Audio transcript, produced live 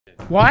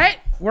What?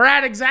 We're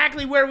at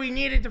exactly where we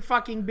needed to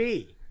fucking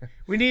be.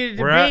 We needed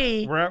to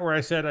be. We're at where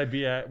I said I'd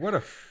be at. What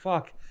a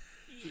fuck.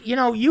 You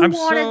know, you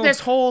wanted this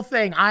whole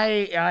thing.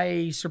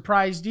 I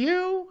surprised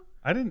you.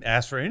 I didn't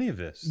ask for any of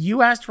this.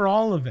 You asked for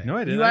all of it. No,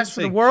 I didn't. You asked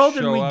for the world,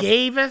 and we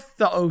gave it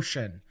the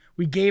ocean.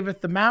 We gave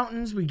it the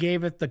mountains. We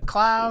gave it the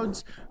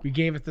clouds. We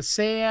gave it the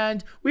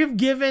sand. We've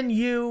given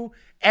you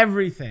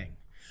everything.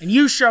 And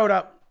you showed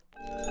up.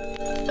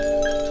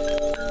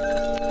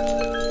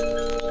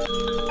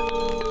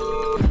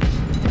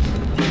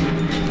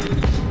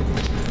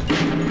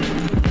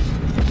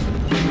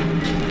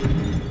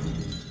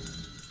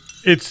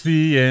 It's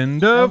the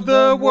end of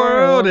the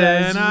world,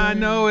 and I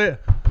know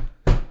it.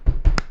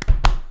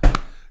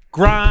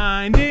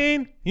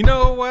 Grinding, you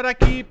know what I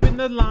keep in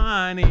the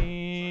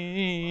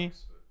lining.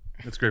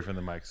 That's great for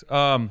the mics.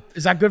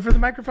 Is that good for the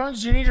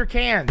microphones? Do you need your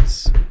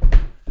cans?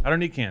 I don't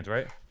need cans,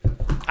 right?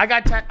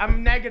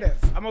 I'm negative.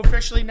 I'm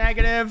officially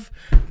negative.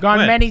 Gone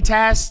many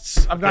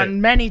tests. I've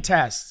gotten many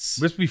tests.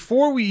 Just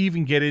before we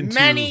even get into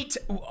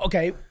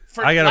okay.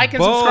 I got like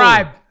and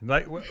subscribe.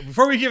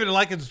 Before we give it a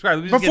like and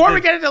subscribe. Before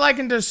we get into like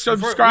and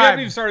subscribe. We haven't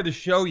even started the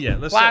show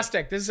yet.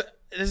 Plastic. This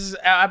is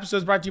episode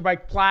is brought to you by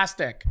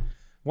Plastic.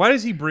 Why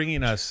is he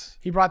bringing us?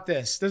 He brought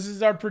this. This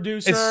is our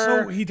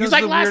producer. He's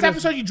like last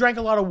episode. You drank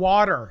a lot of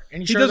water,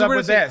 and he shows up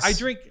with this.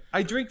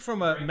 I drink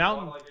from a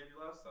mountain.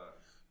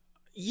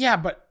 Yeah,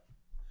 but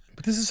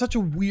this is such a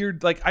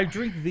weird. Like I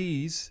drink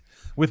these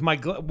with my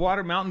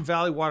Mountain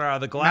Valley water out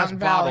of the glass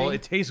bottle.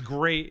 It tastes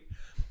great.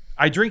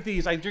 I drink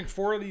these. I drink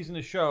 4 of these in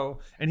the show,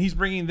 and he's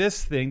bringing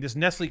this thing, this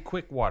Nestle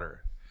Quick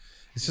Water.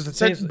 It's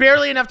just it's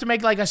barely enough to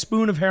make like a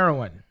spoon of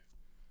heroin.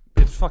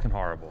 It's fucking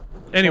horrible.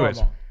 Anyways,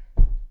 horrible.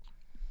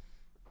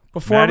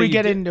 Before Maddie, we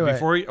get into it,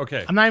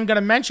 okay, I'm not even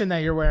gonna mention that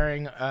you're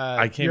wearing.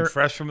 I came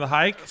fresh from the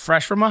hike.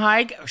 Fresh from a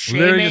hike.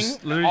 Shaming.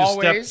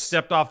 Literally just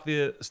stepped off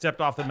the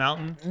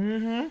mountain.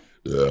 Mm-hmm.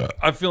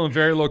 I'm feeling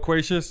very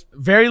loquacious.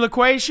 Very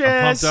loquacious.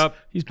 I'm pumped up.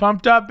 He's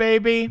pumped up,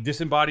 baby.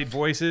 Disembodied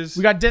voices.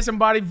 We got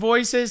disembodied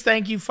voices.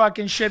 Thank you,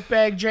 fucking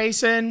shitbag,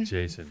 Jason.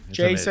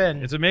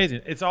 Jason. It's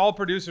amazing. It's all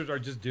producers are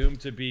just doomed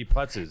to be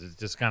putzes. It's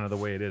just kind of the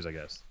way it is, I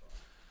guess.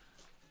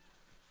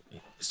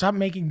 Stop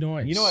making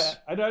noise. You know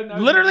what? I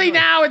Literally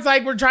now, it's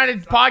like we're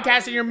trying to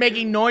podcast and you're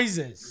making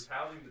noises. You're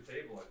pounding the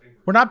table. I think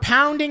we're not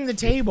pounding the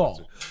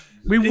table.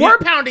 We were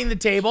pounding the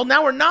table.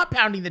 Now we're not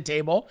pounding the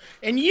table.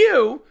 And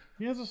you...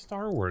 He has a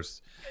Star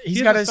Wars.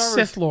 He's got a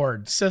Sith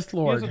Lord. He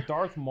has a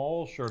Darth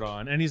Maul shirt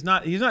on, and he's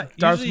not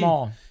Darth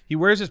Maul. He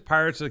wears his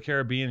Pirates of the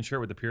Caribbean shirt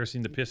with the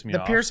piercing to piss me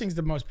off. The piercing's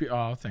the most.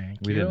 Oh, thank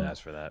you. We didn't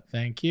ask for that.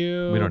 Thank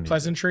you. We don't need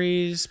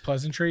pleasantries.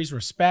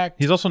 Respect.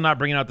 He's also not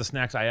bringing out the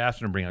snacks I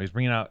asked him to bring out. He's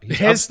bringing out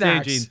his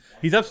snacks.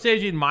 He's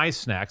upstaging my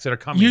snacks that are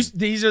coming.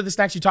 These are the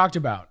snacks you talked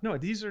about. No,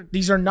 these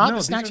are not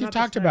the snacks you've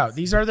talked about.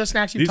 These are the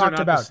snacks you've talked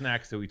about. The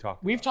snacks that we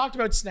talked about. We've talked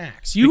about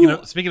snacks.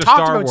 Speaking of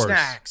Star Wars,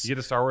 snacks. You get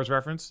a Star Wars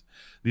reference?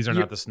 These are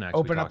not the snacks.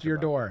 Open up your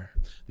door.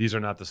 These are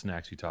not the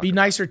snacks you talked about. Be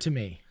nicer to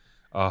me.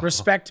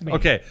 Respect me.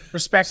 Okay.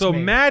 Respect me. So,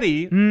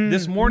 Maddie,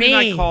 this morning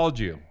I called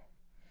you.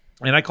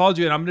 And I'm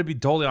going to be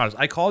totally honest.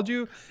 I called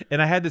you, and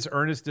I had this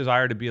earnest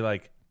desire to be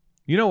like,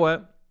 you know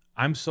what?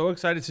 I'm so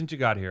excited since you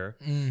got here.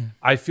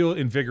 I feel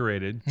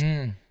invigorated.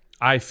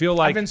 I feel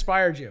like... I've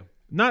inspired you.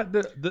 Not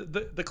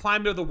the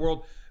climate of the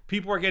world.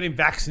 People are getting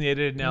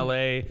vaccinated in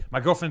LA. My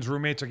girlfriend's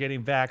roommates are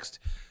getting vaxxed.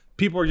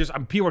 People are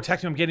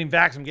texting me, I'm getting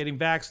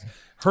vaxxed.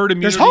 Herd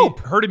immunity. There's hope.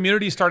 Herd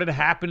immunity started to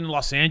happen in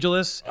Los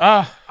Angeles.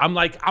 I'm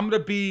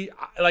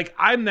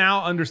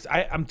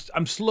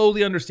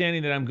slowly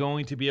understanding that I'm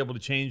going to be able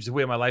to change the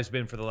way my life's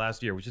been for the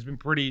last year, which has been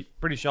pretty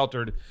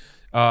sheltered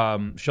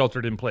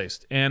in place.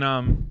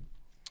 And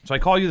so I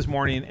called you this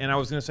morning, and I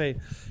was gonna say,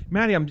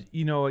 Maddie,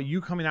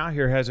 you coming out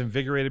here has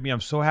invigorated me. I'm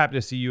so happy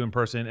to see you in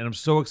person, and I'm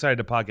so excited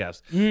to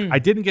podcast. I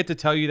didn't get to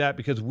tell you that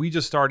because we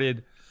just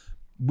started.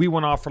 We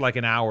went off for like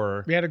an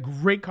hour. We had a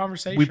great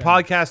conversation. We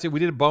podcasted. We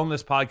did a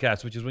boneless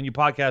podcast, which is when you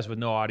podcast with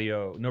no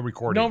audio, no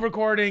recording. No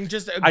recording.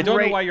 I don't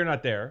know why you're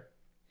not there.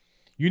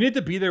 You need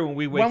to be there when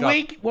we wake up.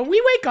 When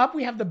we wake up,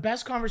 we have the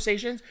best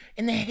conversations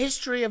in the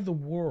history of the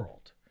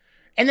world.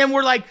 And then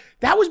we're like,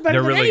 that was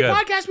better than any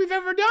podcast we've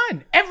ever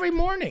done. Every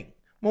morning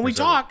when we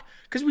talk,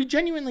 because we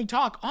genuinely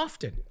talk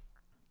often.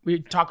 We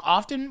talk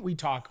often. We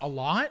talk a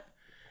lot.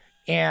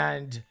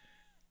 And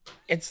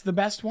it's the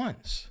best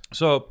ones.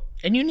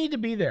 And you need to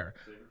be there.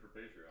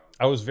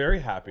 I was very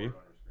happy.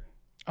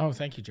 Oh,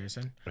 thank you,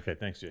 Jason. Okay,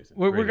 thanks, Jason.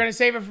 We're going to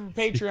save it for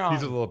Patreon.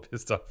 He's a little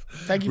pissed off.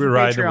 Thank you for Patreon. We were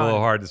riding a little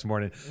hard this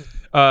morning.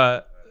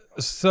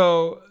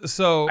 So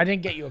I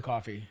didn't get you a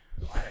coffee.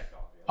 I had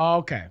coffee. Oh,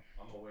 okay.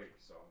 I'm awake,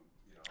 so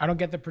I don't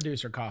get the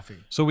producer coffee.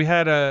 So we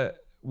had a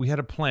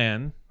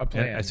plan. A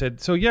plan. I said,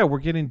 so yeah, we're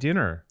getting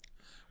dinner.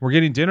 We're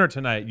getting dinner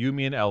tonight. You,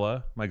 me, and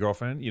Ella, my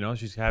girlfriend.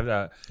 She's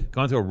gone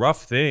through a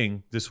rough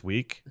thing this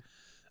week.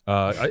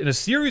 In a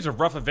series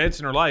of rough events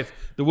in her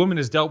life, the woman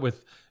has dealt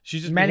with.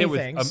 She's just many been hit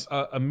things.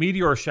 with a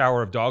meteor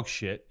shower of dog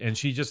shit, and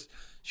she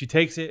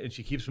takes it and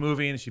she keeps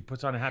moving and she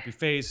puts on a happy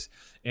face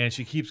and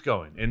she keeps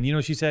going. And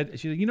she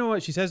said, you know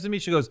what she says to me?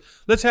 She goes,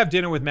 "Let's have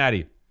dinner with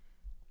Maddie."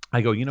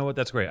 I go, you know what?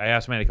 That's great. I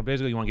asked Maddie a couple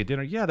days ago, you want to get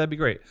dinner? Yeah, that'd be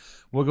great.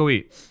 We'll go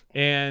eat.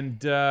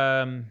 And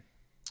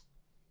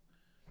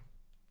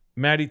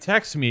Maddie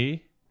texts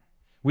me.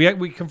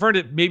 We confirmed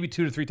it maybe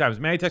 2 to 3 times.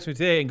 Maddie texts me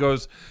today and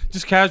goes,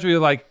 just casually,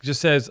 like,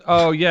 just says,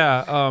 oh,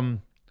 yeah.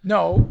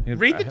 No,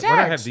 read the text. What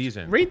do I have these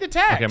in? Read the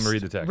text. Okay, I'm going to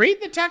read the text.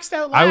 Read the text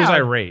out loud. I was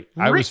irate.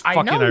 I was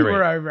fucking irate. I know you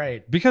were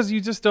irate. Because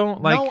you just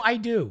don't like... No, I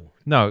do.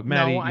 No,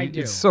 Maddie, I do.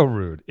 It's so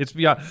rude. It's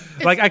beyond...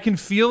 Like, I can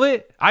feel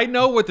it. I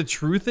know what the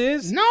truth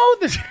is. No,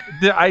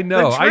 I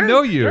know. I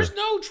know you. There's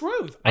no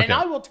truth. Okay. And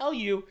I will tell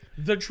you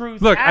the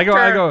truth Look,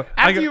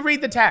 after you read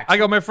the text. I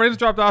go, my friends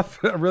dropped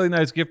off a really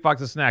nice gift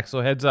box of snacks,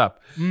 so heads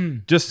up.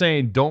 Just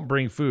saying, don't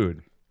bring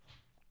food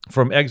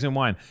from Eggs and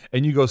Wine.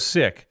 And you go,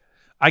 sick.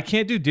 I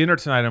can't do dinner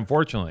tonight,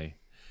 unfortunately.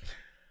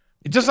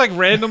 Just like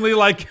randomly,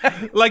 like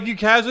you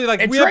casually,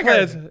 like we have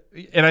plans.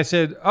 And I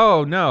said,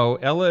 oh no,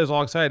 Ella is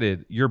all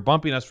excited. You're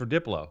bumping us for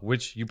Diplo,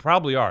 which you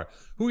probably are.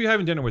 Who are you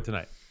having dinner with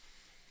tonight?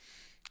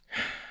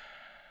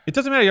 It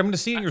doesn't matter. I'm going to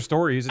see it in your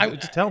stories.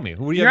 Just tell me.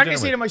 Who are you You're not having going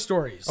to see it dinner in my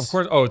stories. with? Of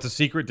course. Oh, it's a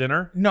secret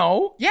dinner?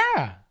 No.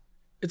 Yeah.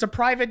 It's a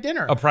private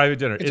dinner. A private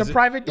dinner. It's a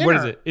private dinner. What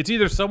is it? It's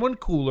either someone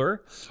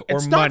cooler or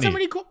it's money. Not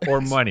somebody cool.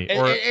 Or money.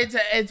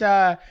 It's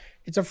a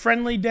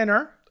friendly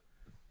dinner.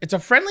 It's a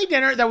friendly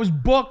dinner that was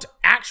booked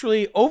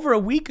actually over a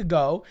week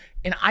ago,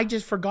 and I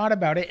just forgot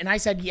about it. And I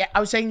said, yeah, I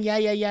was saying,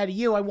 yeah to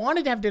you. I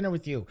wanted to have dinner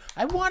with you.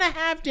 I want to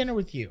have dinner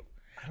with you.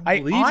 I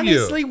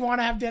honestly want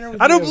to have dinner with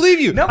you. I don't believe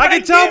you. No, I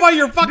can tell by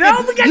your fucking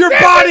your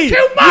body.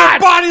 Too much. Your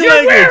body You're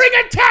language.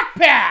 wearing a tech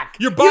pack.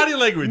 Your body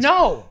language.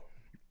 No.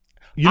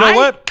 You know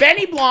what?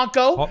 Benny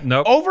Blanco,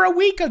 over a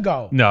week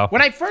ago. No. When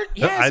I first,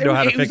 I know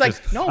how to fix this.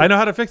 Like, no. I know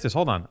how to fix this.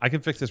 Hold on. I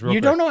can fix this real quick.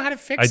 You don't know how to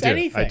fix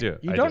anything. I do.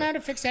 You don't know how to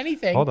fix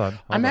anything. Hold on.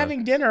 I'm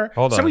having dinner.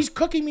 Hold on. Somebody's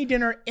cooking me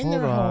dinner in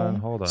their home.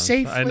 Hold on.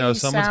 Safely, I know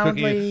someone's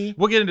soundly. cooking you.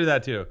 We'll get into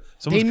that too.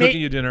 Someone's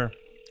cooking you dinner.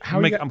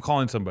 I'm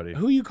calling somebody.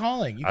 Who are you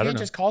calling? You can't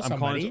just call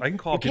somebody. I can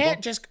call people. You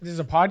can't just, there's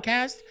a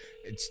podcast.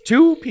 It's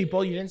 2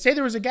 people. You didn't say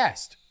there was a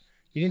guest.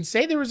 You didn't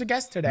say there was a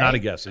guest today. Not a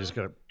guest. I just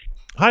got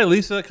Hi,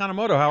 Lisa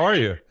Kanemoto. How are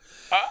you?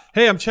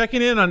 Hey, I'm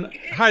checking in on.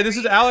 Hi, this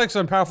is Alex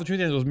on Powerful Truth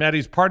Angels,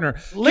 Maddie's partner.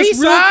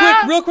 Lisa,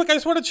 just real quick. I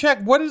just want to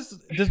check. What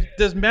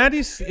does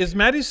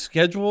Maddie's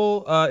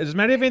schedule? Does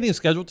Maddie have anything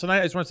scheduled tonight?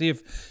 I just want to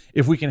see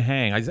if we can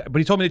hang. But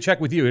he told me to check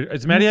with you.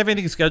 Does Maddie have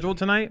anything scheduled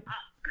tonight?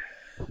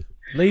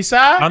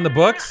 Lisa, on the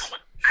books.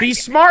 Be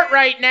smart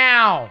right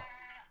now.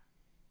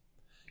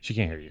 She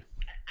can't hear you.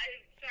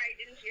 I'm sorry, I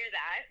didn't hear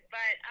that. But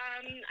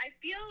I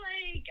feel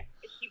like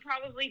he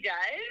probably does.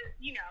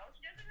 You know.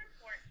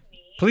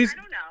 Please,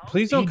 I don't know.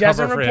 Please don't. He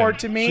cover doesn't for report him.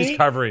 to me.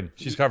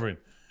 She's covering.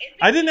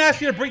 I didn't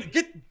ask you to bring.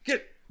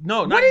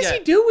 No, not What is yet.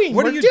 he doing?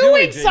 What We're are you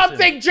doing Jason?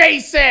 something,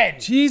 Jason.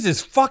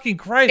 Jesus fucking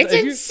Christ! It's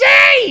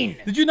insane.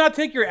 Did you not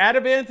take your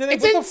Ativan today?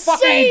 It's what insane. The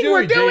fuck are you doing,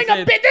 We're doing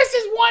Jason? a bit. This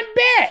is one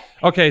bit.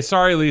 Okay,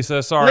 sorry,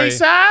 Lisa. Sorry,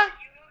 Lisa.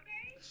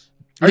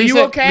 Are you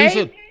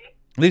okay?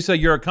 Lisa,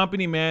 you're a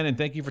company man, and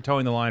thank you for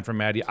towing the line for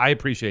Maddie. I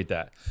appreciate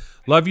that.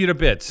 Love you to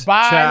bits.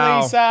 Bye,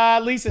 Ciao. Lisa.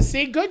 Lisa,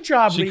 see, good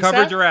job, Lisa. She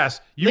covered your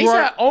ass.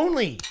 Lisa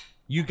only.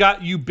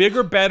 You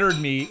bigger bettered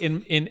me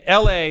in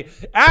LA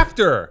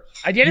after.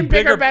 I didn't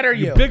bigger better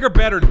you. You bigger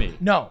bettered me.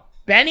 No.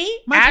 Benny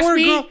asked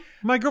me.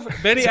 My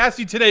girlfriend. Benny asked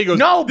you today. He goes,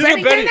 no,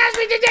 Benny didn't ask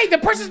me today. The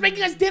person's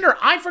making us dinner.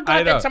 I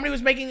forgot that somebody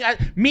was making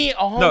me a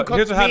home-cooked meal.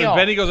 Here's what happened.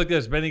 Benny goes like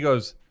this. Benny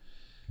goes,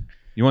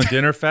 you want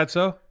dinner,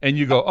 fatso? And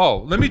you go, oh,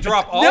 let me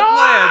drop all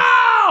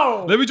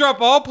plans. Let me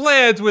drop all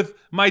plans with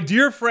my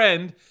dear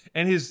friend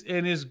and his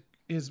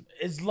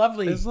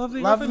lovely who's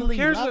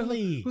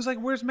like,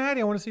 where's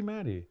Maddie? I want to see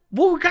Maddie.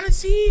 Well, we're gonna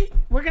see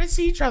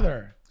each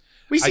other.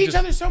 We see each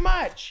other so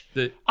much.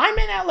 I'm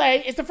in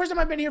LA. It's the first time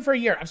I've been here for a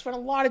year. I've spent a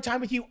lot of time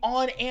with you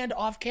on and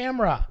off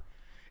camera.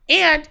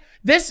 And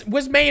this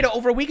was made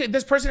over a week.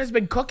 This person has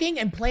been cooking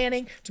and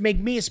planning to make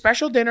me a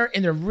special dinner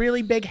in their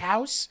really big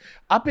house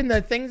up in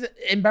the things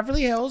in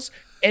Beverly Hills.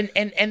 And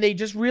they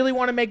just really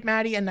want to make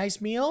Maddie a nice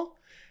meal.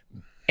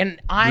 And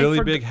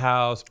big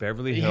house,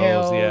 Beverly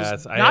Hills.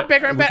 Yes, not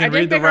bigger and better. I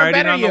didn't bigger and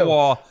better you.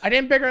 I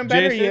didn't bigger and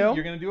better you.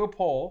 You're gonna do a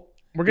poll.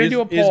 We're gonna do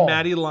a poll. Is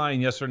Maddie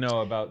lying? Yes or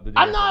no about the?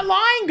 I'm not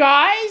lying,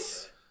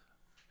 guys.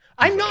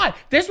 I'm not.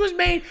 This was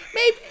made.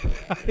 Maybe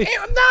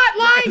I'm not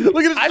lying.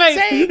 Look at his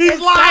face. He's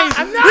lying.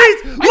 I'm not.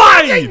 He's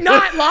lying. I'm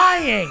not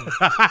lying.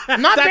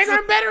 I'm not bigger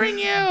and bettering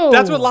you.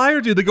 That's what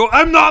liars do. They go,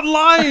 I'm not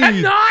lying.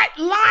 I'm not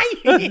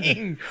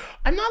lying.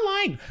 I'm not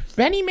lying.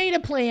 Benny made a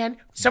plan.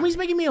 Somebody's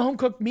making me a home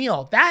cooked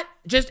meal. That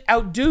just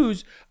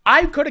outdoes.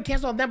 I could have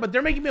canceled on them, but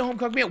they're making me a home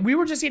cooked meal. We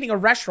were just eating a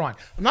restaurant.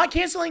 I'm not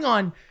canceling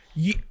on.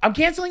 I'm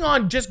canceling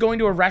on just going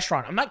to a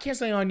restaurant. I'm not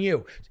canceling on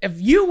you.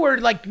 If you were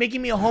like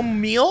making me a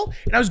home meal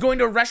and I was going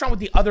to a restaurant with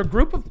the other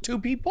group of 2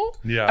 people,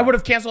 I would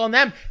have canceled on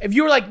them. If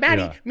you were like,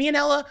 Maddie, me and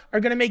Ella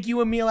are gonna make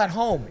you a meal at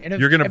home, and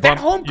if that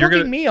home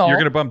cooking meal, you're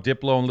gonna bump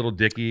Diplo and Little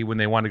Dicky when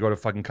they want to go to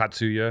fucking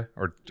Katsuya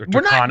or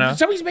Takana.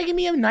 Somebody's making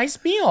me a nice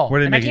meal,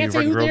 and I can't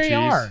say who they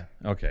are.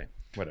 Okay,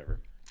 whatever.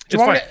 It's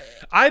fine.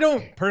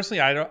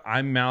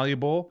 I'm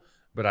malleable.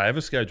 But I have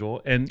a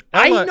schedule, and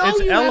Ella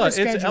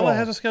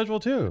has a schedule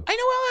too. I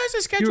know Ella has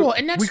a schedule,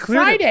 and next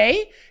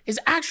Friday is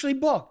actually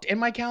booked in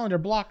my calendar,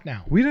 blocked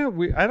now.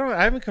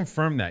 I haven't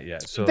confirmed that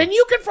yet. So then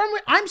you confirm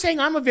it. I'm saying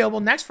I'm available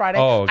next Friday.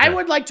 Oh, okay. I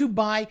would like to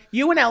buy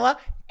you and Ella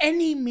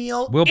any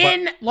meal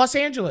in Los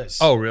Angeles.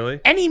 Oh,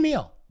 really? Any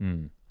meal.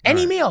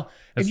 Any meal.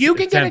 If you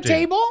can get a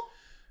table.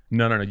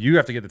 No. You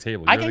have to get the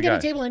table. I can get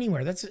a table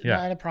anywhere. That's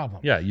not a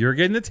problem. Yeah, you're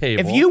getting the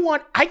table. If you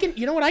want, I can.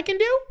 You know what I can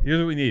do? Here's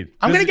what we need.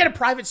 I'm going to get a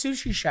private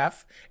sushi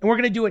chef, and we're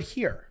going to do it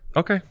here.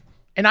 Okay.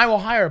 And I will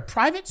hire a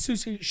private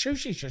sushi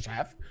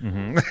chef.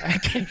 We're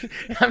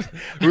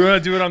going to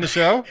do it on the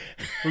show?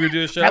 We're going to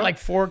do a show? I had like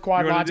 4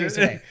 quad lattes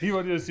today. You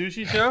want to do a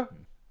sushi show?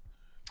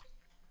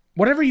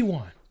 Whatever you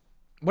want.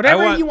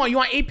 Whatever you want. You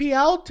want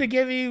APL to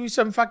give you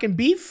some fucking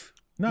beef?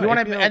 No, you want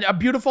a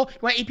beautiful, you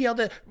want APL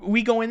to,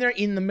 we go in there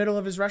in the middle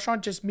of his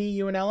restaurant, just me,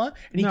 you, and Ella,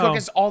 and he cook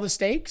us all the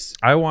steaks?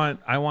 I want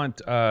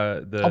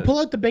I'll pull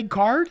out the big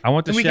card. I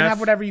want the and chef. We can have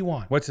whatever you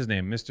want. What's his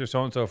name? Mr.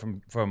 So-and-so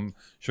from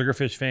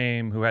Sugarfish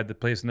fame, who had the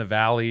place in the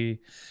Valley,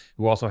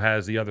 who also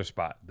has the other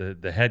spot.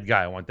 The head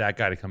guy. I want that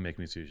guy to come make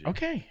me sushi.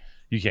 Okay.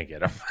 You can't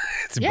get him.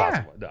 It's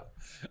impossible.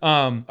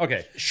 No.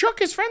 Okay.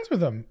 Shook is friends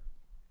with him.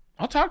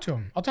 I'll talk to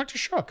him. I'll talk to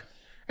Shook.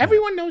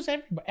 Everyone knows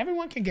everybody.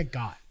 Everyone can get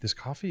got. This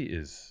coffee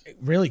is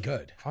really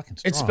good. Fucking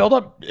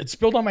strong. It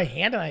spilled on my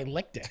hand and I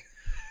licked it.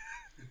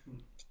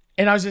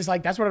 And I was just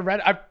like, that's what a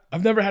red eye.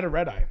 I've never had a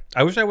red eye.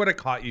 I wish I would have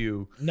caught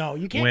you. No,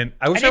 you can't.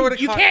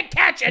 You can't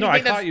catch anything. No,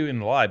 I caught you in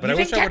the lie, but I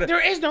wish I would have. There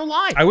is no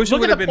lie. I wish it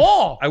would have been.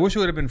 I wish it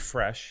would have been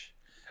fresh.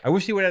 I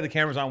wish he would have the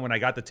cameras on when I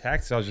got the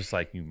text. I was just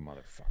like, you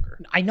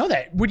motherfucker. I know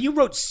that. When you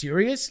wrote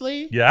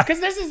seriously? Yeah.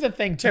 Because this is the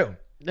thing too.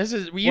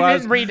 Didn't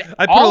read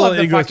all of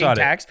the fucking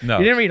text. No.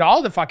 You didn't read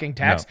all the fucking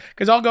text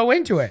because I'll go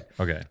into it.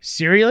 Okay.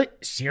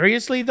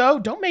 Seriously though,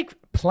 don't make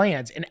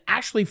plans and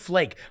actually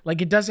flake like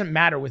it doesn't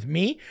matter with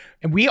me.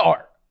 And we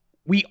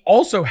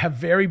also have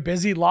very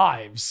busy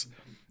lives.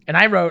 And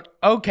I wrote,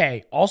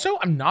 okay, also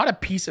I'm not a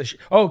piece of shit.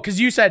 Oh, because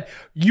you said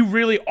you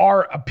really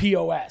are a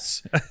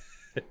POS.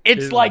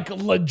 It's like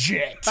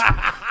legit.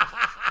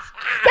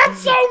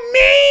 That's so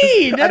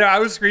mean. I know. I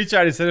was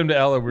screenshotting, sent him to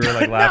Ella. We were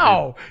like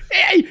laughing.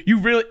 No, you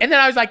really. And then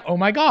I was like, oh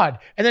my god.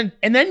 And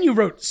then you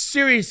wrote,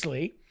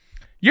 seriously,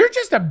 you're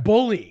just a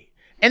bully.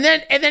 And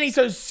then he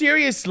says,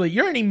 seriously,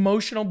 you're an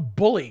emotional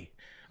bully.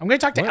 I'm gonna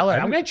talk to Ella.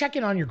 I'm gonna check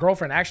in on your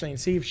girlfriend actually and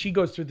see if she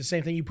goes through the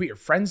same thing you put your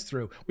friends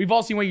through. We've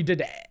all seen what you did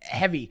to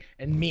Heavy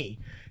and me.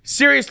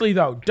 Seriously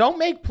though, don't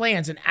make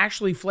plans and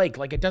actually flake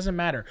like it doesn't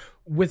matter.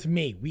 With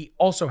me, we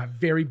also have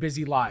very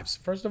busy lives.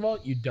 First of all,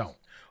 you don't.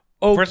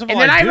 Oh, first of all,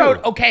 and then I do.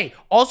 wrote, okay,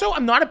 also,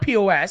 I'm not a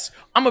POS.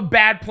 I'm a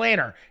bad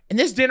planner. And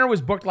this dinner was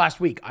booked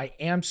last week. I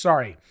am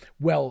sorry.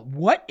 Well,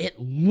 what it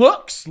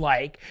looks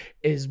like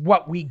is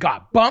what we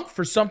got bumped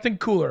for something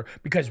cooler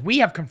because we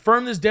have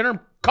confirmed this dinner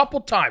a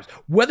couple times.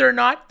 Whether or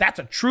not that's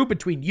a true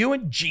between you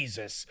and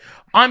Jesus.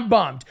 I'm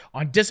bummed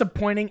on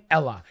disappointing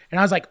Ella. And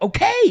I was like,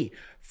 okay,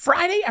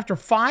 Friday after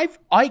 5,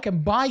 I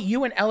can buy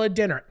you and Ella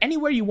dinner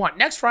anywhere you want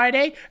next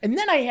Friday. And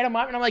then I hit him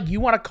up and I'm like, you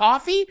want a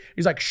coffee?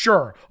 He's like,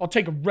 sure. I'll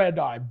take a red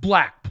eye,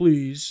 black,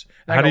 please.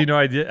 How do you know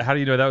I did? How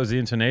do you know that was the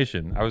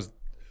intonation?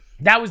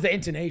 That was the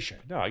intonation.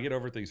 No, I get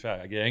over things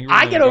fast. I get angry.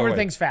 I get over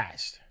things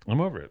fast.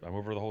 I'm over it. I'm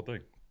over the whole thing.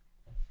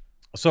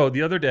 So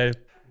the other day.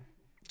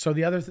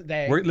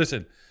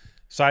 Listen,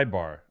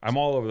 sidebar. I'm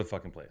all over the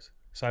fucking place.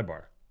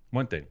 Sidebar.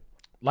 One thing.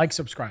 Like,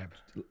 subscribe.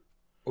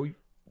 Oh,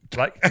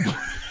 like.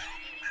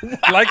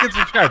 Like and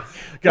subscribe.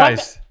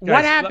 Guys,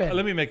 what happened?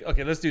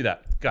 Let's do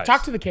that. Guys.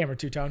 Talk to the camera,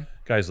 Two-Tone.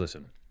 Guys,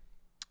 listen.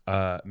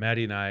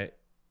 Maddie and I,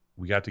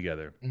 we got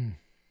together.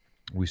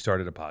 We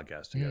started a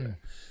podcast together.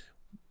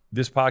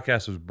 This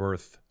podcast was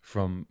birthed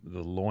from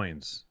the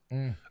loins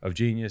of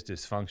genius,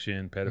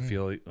 dysfunction,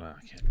 pedophilia.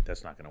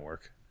 That's not going to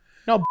work.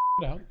 No,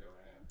 out.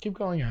 Keep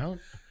going out.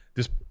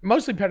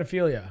 Mostly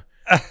pedophilia.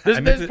 This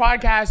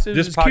podcast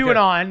is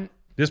QAnon.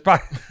 This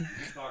podcast,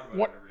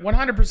 100%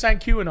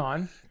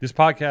 QAnon. This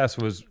podcast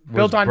was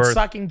built on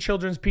sucking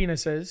children's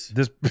penises.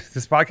 This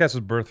podcast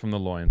was birthed from the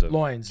loins of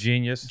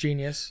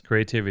genius,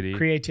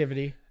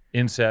 creativity,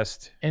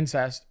 incest,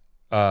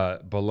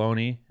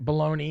 baloney,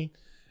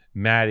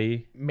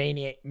 Maddie,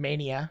 mania,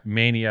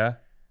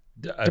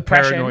 depression,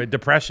 paranoid,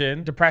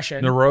 depression,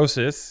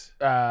 neurosis,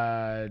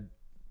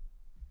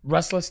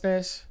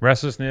 restlessness,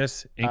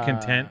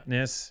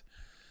 incontentness,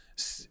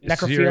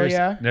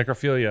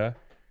 necrophilia.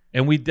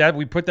 And we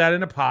put that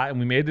in a pot and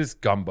we made this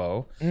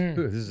gumbo. Ooh,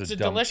 this is it's a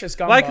delicious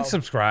gumbo. Like and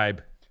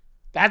subscribe.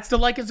 That's the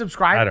like and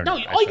subscribe. I don't know.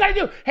 All you gotta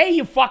do, hey,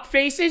 you fuck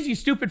faces, you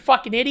stupid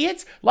fucking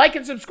idiots, like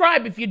and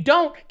subscribe. If you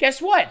don't,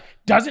 guess what?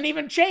 Doesn't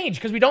even change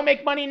because we don't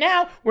make money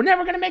now. We're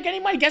never gonna make any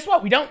money. Guess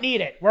what? We don't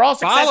need it. We're all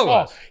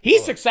successful.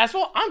 He's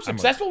successful. I'm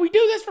successful. We do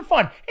this for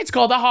fun. It's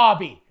called a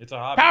hobby. It's a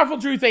hobby. Powerful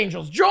Truth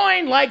Angels.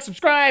 Join, like,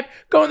 subscribe,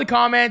 go in the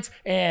comments,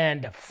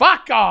 and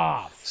fuck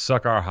off.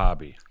 Suck our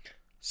hobby.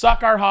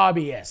 Suck our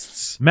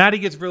hobbyists. Maddie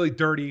gets really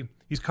dirty.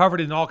 He's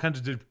covered in all kinds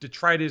of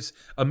detritus,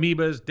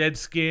 amoebas, dead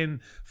skin,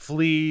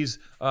 fleas,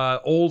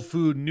 old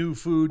food, new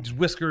food,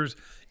 whiskers.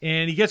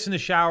 And he gets in the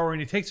shower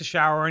and he takes a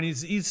shower and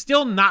he's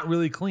still not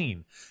really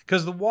clean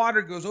because the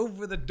water goes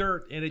over the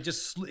dirt and it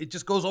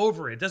just goes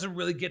over it. It doesn't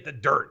really get the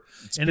dirt.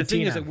 And the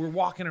thing is that we're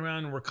walking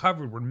around and we're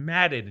covered, we're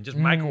matted and just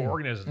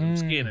microorganisms and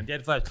skin and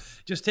dead flesh.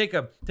 Just take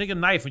a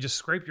knife and just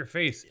scrape your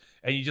face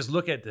and you just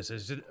look at this.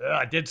 It's just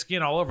dead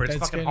skin all over. It's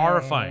fucking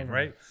horrifying,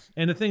 right?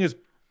 And the thing is,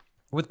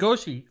 with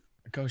Goshi,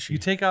 you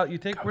take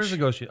where's the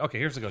Goshi? Okay,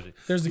 here's the Goshi.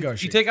 There's the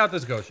Goshi. You take out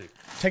this Goshi.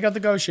 Take out the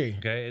Goshi.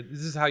 Okay, this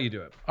is how you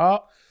do it.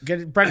 Oh,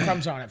 get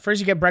breadcrumbs on it. First,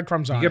 you get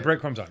breadcrumbs on it. You get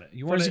breadcrumbs on it.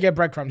 You get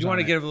breadcrumbs on it. You want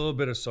to get a little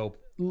bit of soap.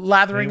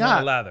 Lathering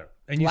up. Lather.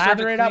 And you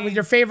lather it up with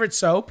your favorite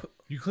soap.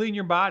 You clean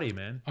your body,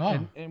 man.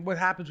 Oh. And what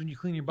happens when you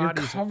clean your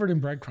body? You're covered in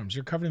breadcrumbs.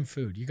 You're covered in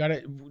food. You got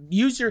to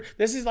use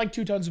this is like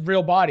 2 tons of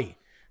real body.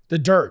 The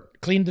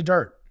dirt. Clean the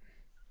dirt.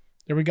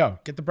 There we go.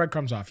 Get the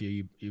breadcrumbs off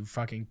you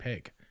fucking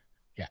pig.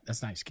 Yeah,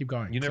 that's nice. Keep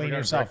going. You never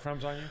got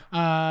breadcrumbs on you?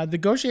 The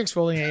Goshi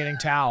exfoliating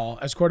towel,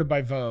 as quoted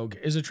by Vogue,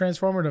 is a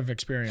transformative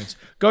experience.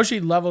 Goshi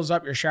levels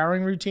up your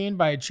showering routine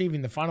by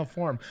achieving the final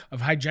form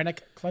of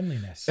hygienic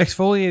cleanliness.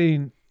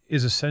 Exfoliating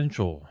is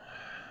essential.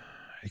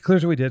 It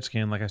clears away dead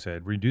skin, like I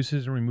said,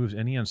 reduces and removes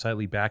any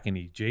unsightly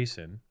acne,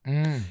 Jason,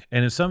 and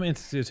in some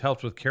instances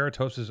helps with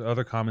keratosis or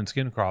other common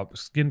skin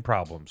problems.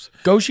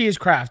 Goshi is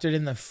crafted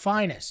in the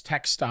finest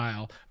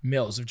textile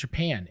mills of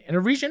Japan, in a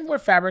region where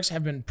fabrics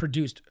have been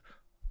produced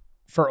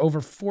for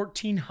over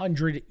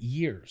 1,400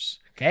 years.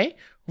 Okay?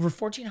 Over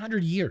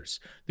 1,400 years.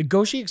 The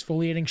Goshi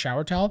exfoliating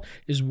shower towel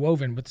is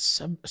woven with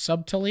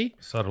subtly?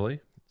 Subtly?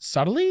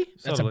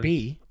 That's a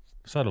B.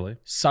 Subtly.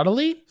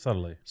 Subtly?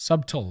 Subtly.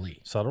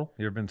 Subtly. Subtle?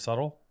 You ever been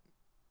subtle?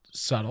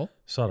 Subtle.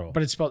 Subtle.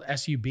 But it's spelled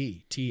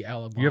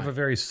S-U-B-T-L-Y. You have a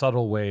very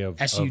subtle way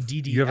of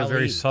S-U-D-D-L-E. You have a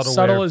very subtle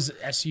Subtle way is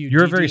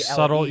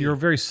S-U-D-D-L-E. You're a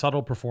very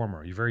subtle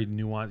performer. You're very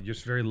nuanced. You're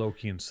just very low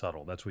key and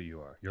subtle. That's what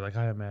you are. You're like,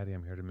 hi, I'm Maddie.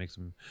 I'm here to make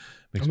some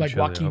like chili. Joaquin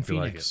I hope you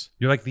like Phoenix. it.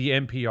 You're like the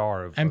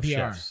NPR of NPR.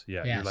 chefs.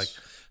 Yeah. Yes. You're like,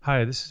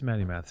 hi, this is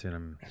Maddie Matheson.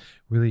 I'm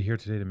really here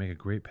today to make a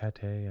great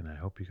pate, and I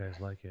hope you guys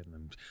like it. And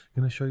I'm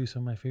going to show you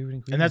some of my favorite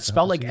ingredients. And that's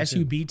spelled like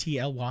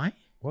S-U-B-T-L-Y?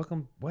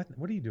 Welcome. What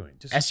are you doing?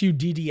 Just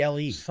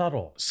S-U-D-D-L-E.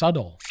 Subtle.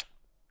 Subtle.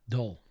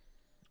 Dull.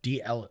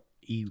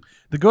 D-L-E.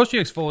 The Goshi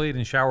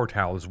exfoliating shower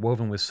towel is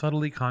woven with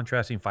subtly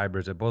contrasting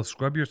fibers that both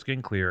scrub your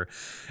skin clear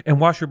and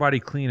wash your body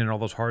clean in all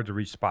those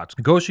hard-to-reach spots.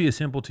 Goshi is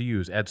simple to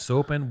use. Add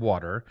soap and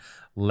water,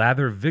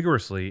 lather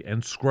vigorously,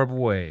 and scrub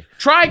away.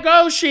 Try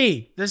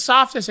Goshi, the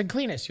softest and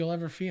cleanest you'll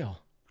ever feel.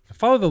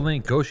 Follow the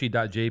link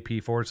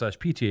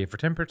goshi.jp/PTA for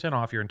 10%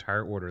 off your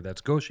entire order. That's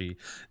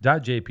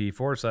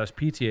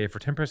goshi.jp/PTA for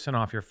 10%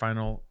 off your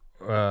final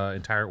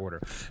entire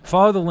order.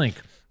 Follow the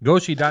link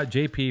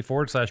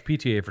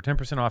goshi.jp/PTA for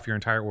 10% off your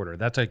entire order.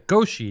 That's at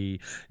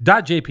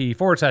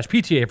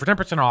goshi.jp/PTA for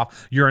 10%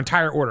 off your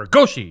entire order.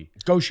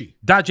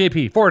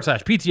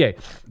 Goshi.jp/PTA.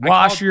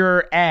 Wash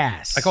your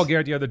ass. I called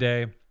Garrett the other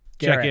day.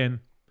 Check in.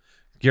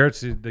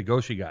 Garrett's the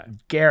Goshi guy.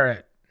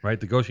 Garrett. Right,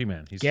 the Goshi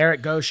man.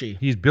 Garrett Goshi.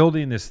 He's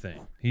building this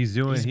thing. He's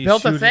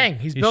built a thing.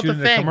 He's built a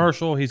thing.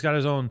 Commercial. He's got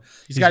his own.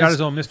 He's got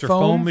his own Mr.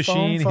 Foam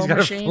machine. He's got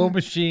a foam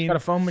machine. He's got a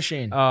foam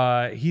machine.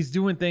 He's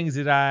doing things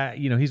that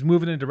he's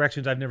moving in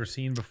directions I've never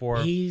seen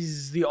before.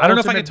 He's the. I don't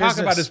know if I can talk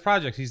about his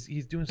projects.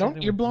 He's doing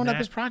something. You're blowing up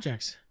his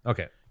projects.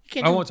 Okay.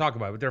 I won't talk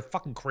about it. But they're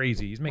fucking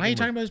crazy. He's making. Why are you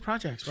talking about his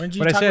projects? Why didn't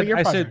you talk about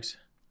your projects?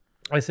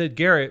 I said,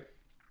 Garrett,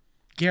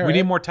 we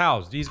need more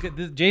towels.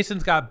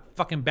 Jason's got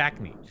fucking back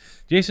knee.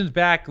 Jason's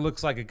back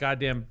looks like a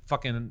goddamn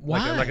fucking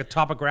like a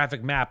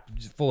topographic map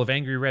full of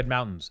angry red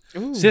mountains.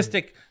 Ooh.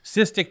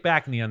 Cystic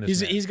back knee on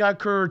this. He's got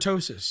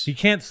keratosis. He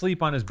can't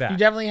sleep on his back. He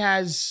definitely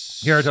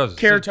has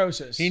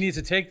keratosis. So he needs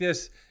to take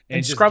this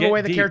and scrub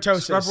away the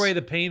keratosis. Scrub away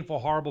the painful,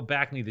 horrible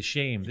back knee, the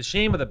shame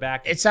of the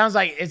back knee. It sounds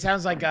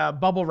like a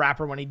bubble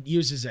wrapper when he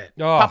uses it.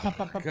 Oh,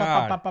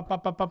 God.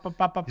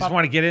 Just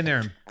want to get in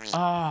there.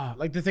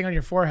 Like the thing on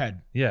your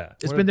forehead. Yeah.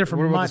 It's been there for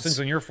months. What are those things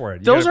on your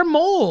forehead? Those are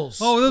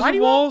moles. Oh, those are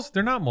moles?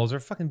 They're not moles. They're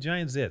fucking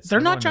giant zits. They're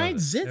not giant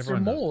zits. They're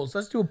moles.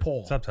 Let's do a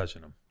poll. Stop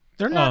touching them.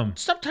 They're not.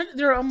 Stop touching.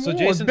 They're a mole. So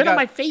it's been on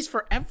my face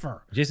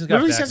forever. Jason's got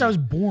literally says I was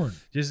born.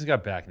 Jason's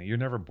got back knee. You're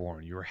never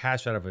born. You were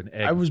hatched out of an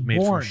egg. I was made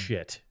born. from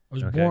shit. I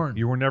was born.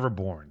 You were never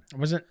born. I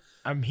wasn't.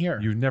 I'm here.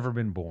 You've never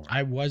been born.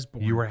 I was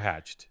born. You were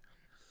hatched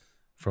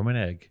from an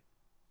egg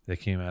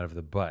that came out of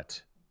the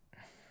butt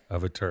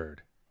of a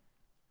turd.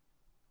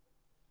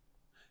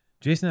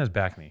 Jason has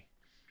back knee.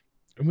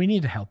 We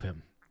need to help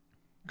him.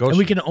 Goshi. And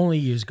we can only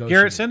use Goshi.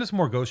 Garrett, send us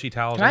more Goshi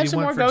towels. Can I have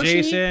some more Goshi?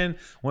 Jason,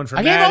 one for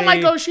I Maddie, gave all my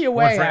Goshi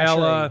away, one for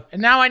actually. Ella.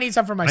 And now I need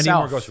some for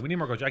myself. We need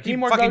more Goshi. I keep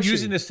fucking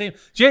using this same.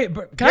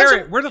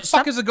 Garrett, where the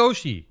fuck is the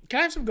Goshi? Can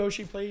I have some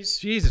Goshi, please?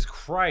 Jesus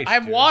Christ. I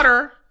have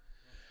water.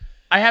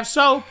 I have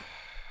soap.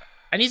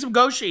 I need some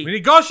Goshi. We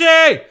need Goshi!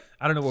 I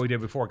don't know what we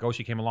did before.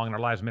 Goshi came along in our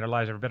lives, made our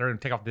lives ever better,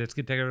 and take off the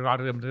skin, take it out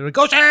of them.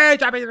 Goshi!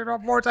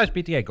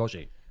 /PTA,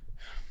 Goshi.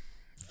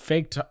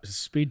 Fake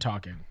speed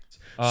talking.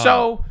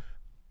 So,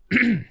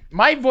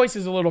 my voice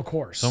is a little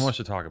coarse. So much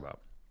to talk about.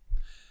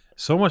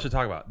 So much to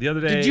talk about. The other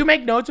day, did you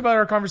make notes about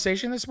our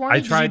conversation this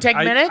morning? I tried. Did you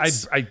take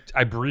minutes?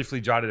 I briefly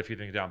jotted a few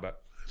things down,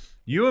 but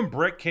you and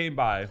Brick came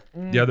by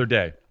the other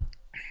day.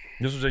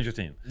 This was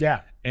interesting.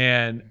 Yeah.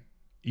 And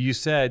you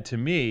said to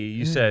me,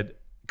 you said,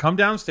 "Come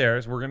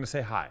downstairs. We're going to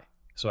say hi."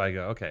 So I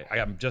go, "Okay."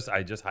 I just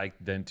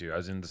hiked then too. I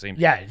was in the same.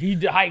 Yeah, he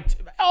hiked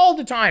all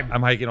the time.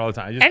 I'm hiking all the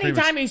time.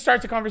 Anytime he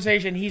starts a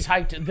conversation, he's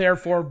hiked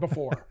therefore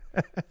before.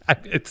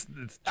 It's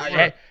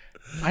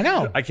I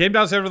know. I came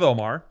downstairs with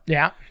Omar.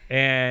 Yeah.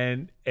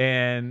 And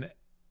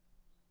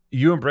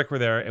you and Brick were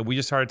there, and we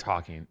just started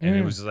talking, and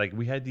it was just like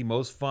we had the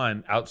most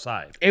fun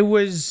outside. It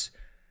was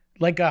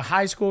like a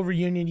high school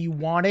reunion you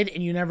wanted,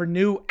 and you never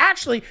knew.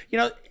 Actually, you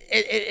know,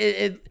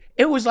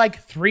 it was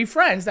like three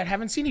friends that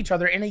haven't seen each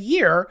other in a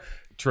year.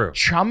 True.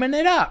 Chumming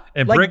it up.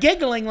 And like Brick,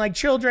 giggling like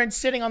children,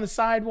 sitting on the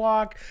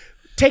sidewalk,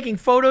 taking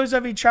photos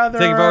of each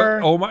other.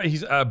 Omar,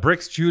 he's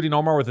Brick's shooting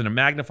Omar with a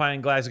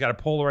magnifying glass. He's got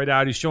a Polaroid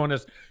out. He's showing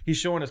us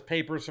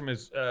papers from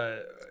his.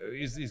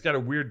 He's got a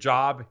weird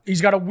job. He's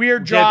got a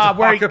weird job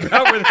where he's like,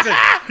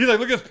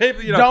 look at this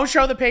paper. You know, don't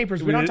show the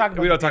papers. We don't talk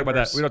about. We don't talk about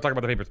that. We don't talk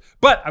about the papers.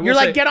 But I will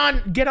say, get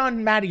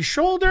on Maddie's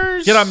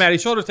shoulders. Get on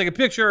Maddie's shoulders. Take a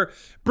picture.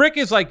 Brick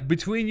is like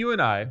between you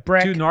and I,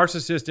 two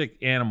narcissistic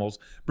animals.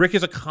 Brick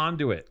is a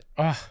conduit.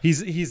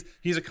 He's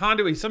a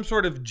conduit. He's some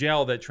sort of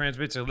gel that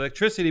transmits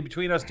electricity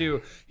between us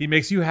two. He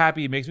makes you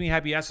happy. He makes me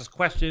happy. He asks us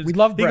questions. We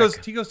love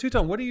Brick. He goes,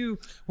 Two-Tone, what do you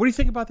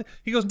think about that?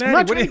 He goes, Maddie, I'm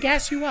not trying to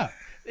gas you up.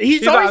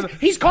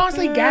 He's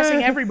constantly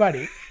gassing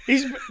everybody.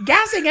 He's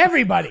gassing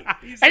everybody.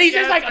 And he's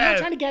just like, I'm not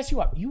trying to gas you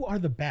up. You are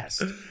the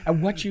best at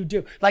what you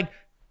do. Like,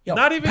 yo,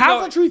 not even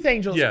Powerful Truth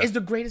Angels is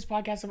the greatest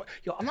podcast of.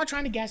 Yo, I'm not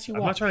trying to gas you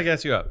up. I'm not trying to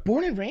gas you up.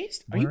 Born and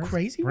raised? Are you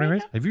crazy right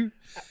now? Have you?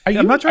 Are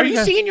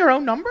you seeing your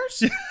own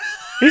numbers?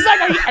 He's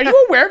like, are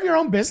you aware of your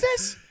own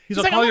business? He's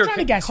like, I'm not trying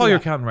to gas you up. Call your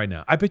accountant right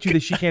now. I bet you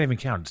that she can't even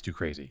count. It's too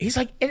crazy. He's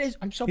like, it is.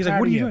 I'm so proud of you. He's like,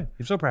 what are you doing?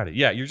 I'm so proud of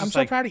you. Yeah, you're just I'm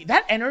so proud of you.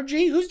 That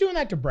energy, who's doing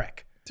that to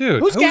Brick?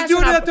 Dude, who's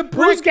doing that to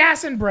Brick? Who's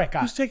gassing Brick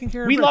up? Who's taking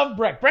care of Brick? We love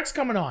Brick. Brick's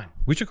coming on.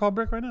 We should call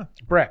Brick right now.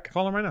 Brick.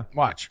 Call him right now.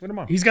 Watch. Get him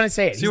on. He's going to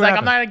say it. He's like,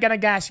 I'm not going to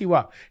gas you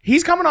up.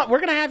 He's coming on. We're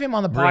going to have him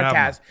on the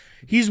podcast.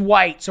 He's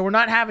white, so we're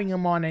not having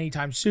him on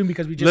anytime soon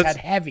because we just had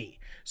heavy.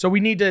 So we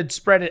need to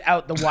spread it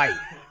out the white.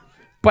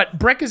 But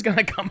Brick is going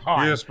to come on.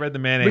 You're going to spread the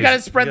mayonnaise. We got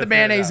to spread the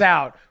mayonnaise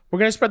out. We're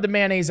going to spread the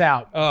mayonnaise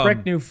out.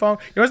 Brick new phone.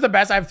 You know what's the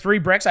best? I have 3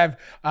 Bricks. I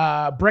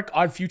have Brick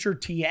Odd Future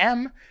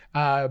TM,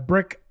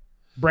 Brick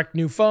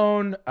new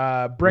phone,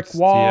 Brick What's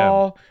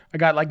wall. TM? I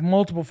got like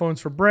multiple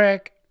phones for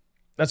Brick.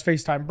 That's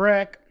FaceTime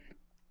Brick.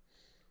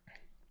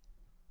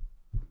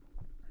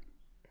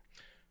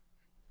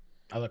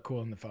 I look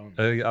cool on the phone.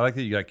 I like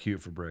that you got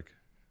cute for Brick.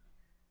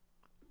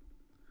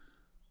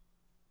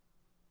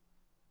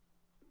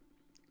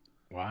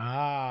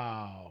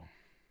 Wow.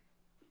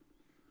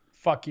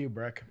 Fuck you,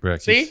 Brick.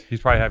 Brick. See?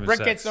 He's probably having Brick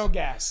sex. gets no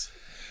gas.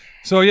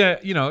 So yeah,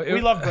 you know. We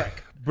love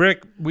Brick.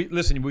 Brick,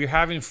 we're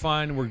having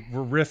fun. We're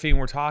riffing.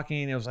 We're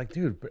talking. It was like,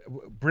 dude,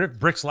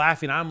 Brick's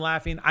laughing. I'm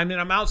laughing. I mean,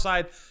 I'm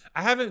outside.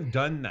 I haven't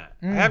done that.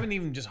 I haven't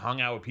even just hung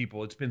out with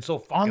people. It's been so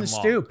fucking long. On the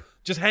stoop.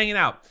 Just hanging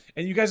out.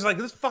 And you guys are like,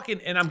 let's fucking,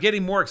 and I'm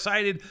getting more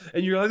excited.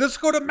 And you're like, let's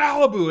go to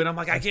Malibu. And I'm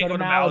like, I can't go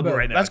to Malibu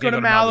right now. Let's go to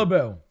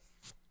Malibu.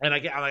 And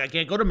I'm like, I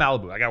can't go to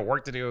Malibu. I got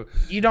work to do.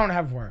 You don't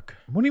have work.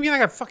 What do you mean I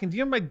got fucking, do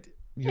you have my,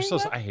 you're so,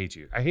 I hate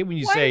you. I hate when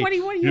you say,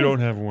 you don't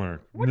have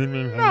work.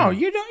 No,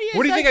 you don't.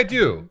 What do you think I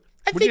do?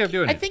 What do you have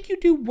doing? I think you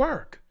do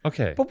work.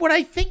 Okay. But what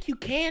I think you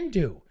can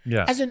do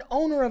as an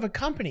owner of a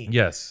company.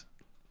 Yes.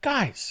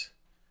 Guys,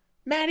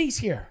 Maddie's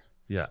here.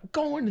 Yeah.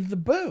 Going to the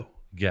boo.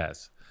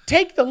 Yes.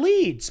 Take the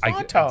lead,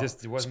 Sponto.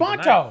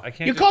 Sponto. I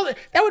can't you call it.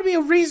 That would be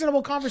a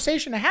reasonable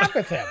conversation to have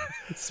with him.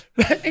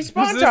 Hey,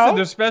 Sponto. Listen,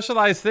 there's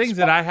specialized things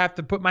that I have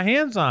to put my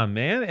hands on,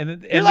 man,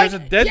 and there's a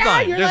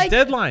deadline. There's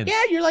deadlines.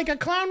 Yeah, you're like a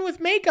clown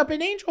with makeup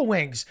and angel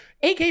wings,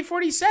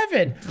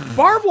 AK-47,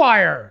 barbed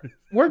wire.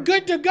 We're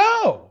good to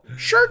go.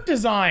 Shirt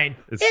design.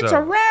 It's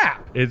a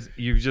wrap.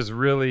 You've just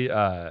really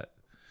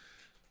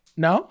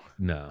no.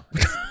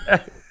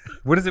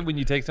 What is it when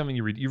you take something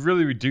you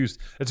really reduce?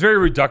 It's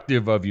very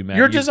reductive of you, man.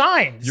 Your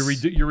designs.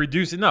 You're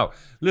reducing. No,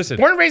 listen.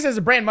 Born and Raised as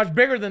a brand much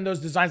bigger than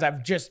those designs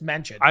I've just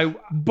mentioned. I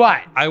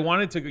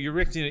wanted to. You're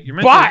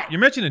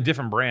mentioning a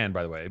different brand,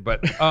 by the way.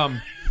 But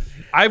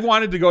I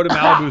wanted to go to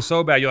Malibu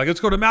so bad. You're like, let's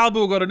go to Malibu.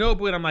 We'll go to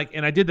Nobu. And I'm like,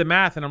 and I did the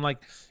math, and I'm like,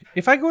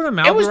 if I go to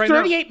Malibu, it was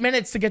 38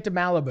 minutes to get to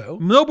Malibu.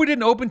 Nobu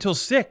didn't open till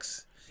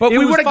 6. But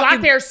we would have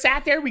got there,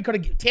 sat there. We could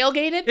have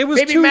tailgated. It was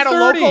maybe met a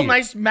local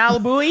nice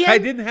Malibuian. I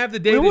didn't have the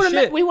day to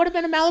shit. We would have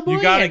been a Malibuian.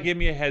 You gotta give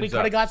me a heads up. We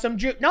could have got some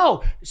juice.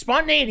 No,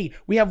 spontaneity.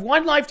 We have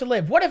one life to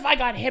live. What if I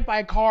got hit by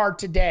a car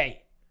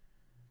today?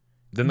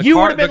 Then the you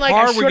car, would have been like,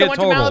 I should have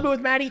went totaled. to Malibu with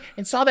Maddie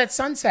and saw that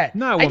sunset.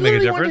 No, it won't make a difference. I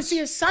literally wanted to see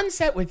a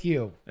sunset with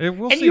you.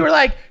 We'll and see. you were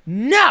like,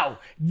 no.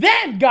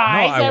 Then,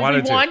 guys,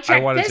 everyone,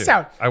 check this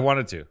out. I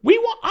wanted to.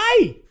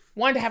 I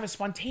wanted to have a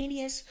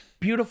spontaneous,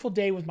 beautiful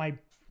day with my,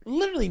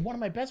 literally one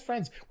of my best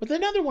friends, with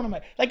another one of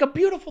my, like a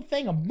beautiful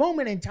thing, a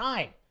moment in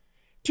time.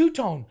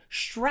 Two-tone,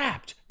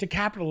 strapped to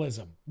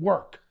capitalism,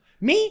 work.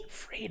 Me,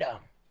 freedom.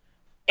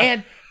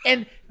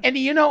 and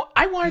you know,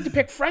 I wanted to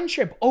pick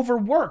friendship over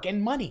work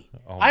and money.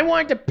 I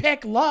wanted to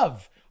pick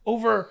love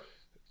over,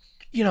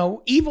 you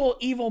know,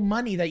 evil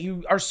money that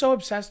you are so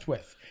obsessed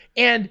with.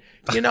 And,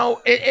 you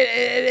know,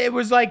 it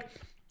was like,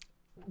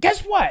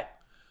 guess what?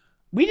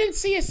 We didn't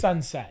see a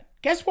sunset.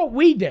 Guess what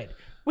we did?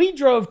 We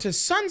drove to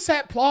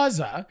Sunset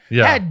Plaza,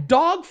 had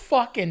dog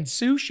fucking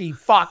sushi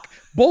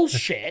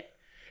bullshit.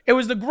 It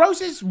was the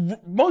grossest,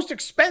 most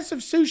expensive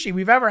sushi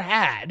we've ever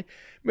had.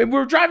 We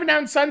were driving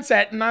down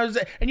Sunset,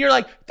 and you're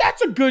like,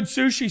 "That's a good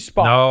sushi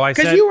spot." No, I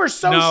said because you were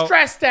so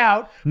stressed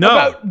out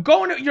about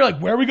going. You're like,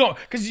 "Where are we going?"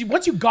 Because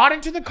once you got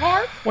into the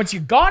car,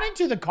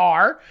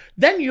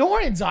 then your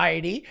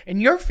anxiety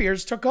and your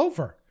fears took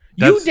over.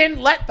 You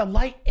didn't let the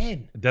light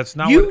in. That's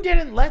not. You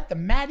didn't let the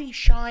Maddie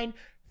shine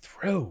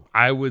through.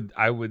 I would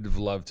have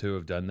loved to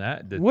have done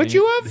that. Would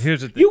you have?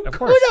 Here's the thing. You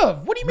could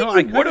have. What do you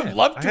mean you would have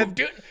loved to have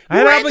done? I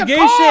had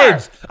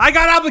obligations. I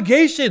got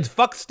obligations.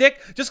 Fuck stick.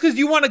 Just because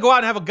you want to go out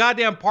and have a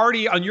goddamn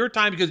party on your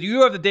time because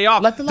you have the day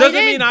off doesn't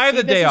mean I have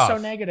the day off. This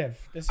is so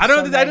negative. I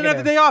didn't have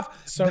the day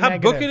off. So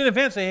book it in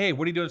advance. Say, hey,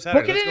 what are you doing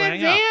Saturday? Book it in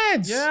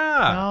advance.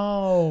 Yeah.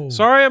 No.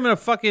 Sorry, I'm in a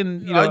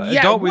fucking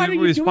adult with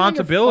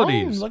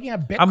responsibilities. Looking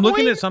at Bitcoin? I'm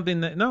looking at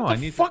something that What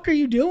the fuck are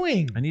you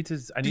doing?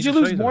 Did you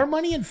lose more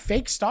money in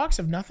fake stocks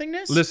of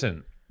nothingness?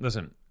 Listen.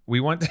 We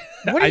went.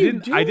 What are you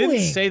doing? I didn't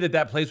say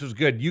that place was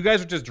good. You guys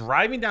were just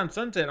driving down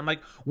Sunset. I'm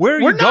like, where are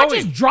you going? We're not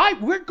just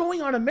driving. We're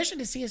going on a mission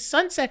to see a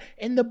sunset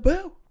in the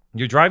Boo.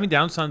 You're driving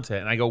down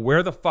Sunset, and I go,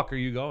 where the fuck are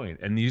you going?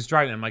 And he's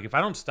driving. I'm like, if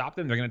I don't stop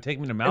them, they're going to take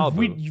me to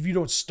Malibu. If you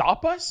don't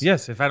stop us?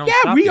 Yes, if I don't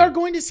stop we are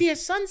going to see a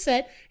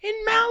sunset in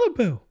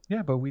Malibu.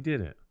 Yeah, but we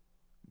didn't.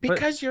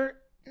 Because you're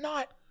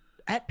not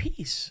at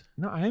peace.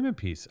 No, I am at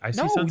peace. I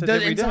see sunsets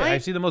every day. I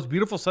see the most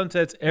beautiful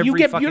sunsets every fucking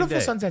day. You get beautiful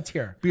sunsets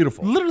here.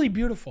 Beautiful. Literally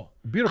beautiful.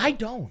 Beautiful. I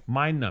don't.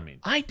 Mind-numbing.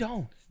 I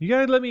don't. You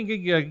gotta let me.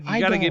 You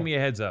gotta give me a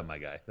heads up, my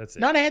guy. That's it.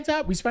 Not a heads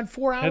up. We spent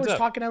 4 hours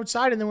talking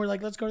outside, and then we're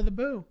like, let's go to the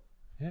Boo.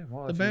 Yeah,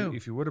 well,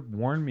 if you would have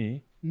warned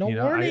me. No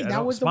warning.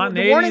 That was the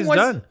warning.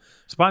 Done.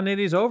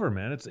 Spontaneity is over,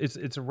 man.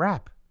 It's a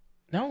wrap.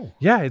 No.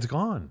 Yeah, it's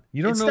gone.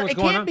 You don't know what's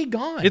going on. It can't be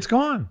gone. It's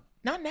gone.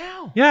 Not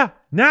now. Yeah,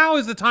 now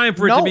is the time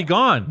for it to be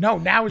gone. No,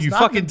 now is you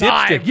not fucking the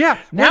time. Dipstick. Yeah,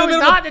 now is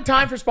not the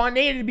time for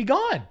spontaneity to be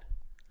gone.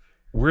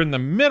 We're in the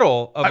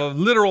middle of a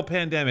literal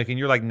pandemic, and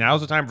you're like, now's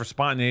the time for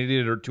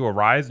spontaneity to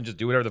arise and just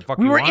do whatever the fuck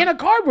you want. We were in a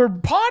car. We're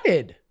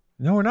potted.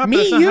 No, we're not. Me,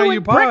 that's not you, how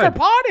and Brick are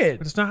potted.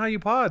 That's not how you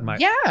pod, Mike.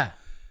 Yeah.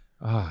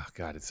 Oh,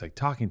 God, it's like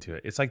talking to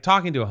it. It's like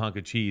talking to a hunk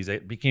of cheese.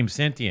 It became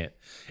sentient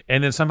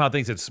and then somehow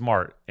thinks it's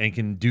smart and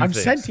can do things.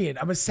 I'm sentient.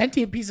 I'm a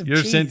sentient piece of cheese.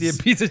 You're a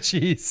sentient piece of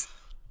cheese.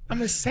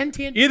 I'm a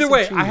sentient Either piece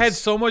way, of cheese. I had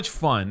so much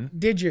fun.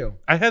 Did you?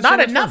 I had not so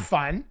much enough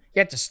fun. You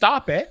had to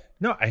stop it.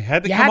 No, I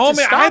had to come home.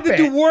 I had to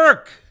do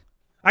work.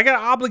 I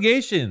got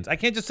obligations. I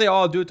can't just say, oh,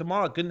 I'll do it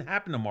tomorrow. It couldn't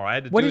happen tomorrow. I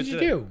had to do it. What did you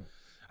do?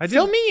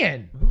 Fill me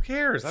in. Who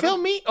cares? Fill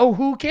me. Oh,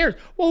 who cares?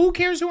 Well, who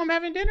cares who I'm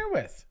having dinner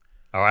with?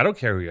 Oh, I don't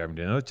care who you're having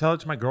dinner with. Tell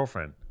it to my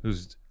girlfriend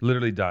who's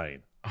literally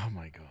dying. Oh,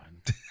 my God.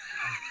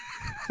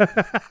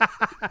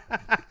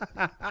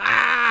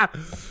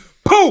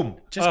 Boom!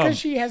 Just because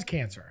she has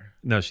cancer.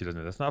 No, she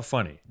doesn't. That's not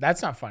funny.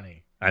 That's not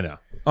funny. I know.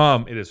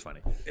 It is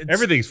funny.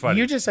 Everything's funny.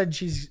 You just said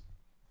she's...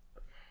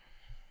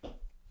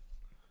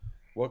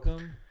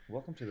 Welcome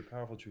to the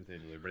Powerful Truth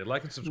Angel, everybody.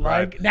 Like and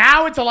subscribe.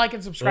 Now it's a like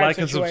and subscribe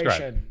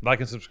situation. Like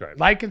and subscribe.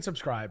 Like and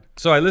subscribe.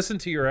 So I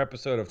listened to your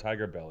episode of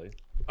Tiger Belly.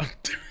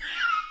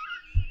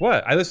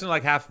 What? I listened to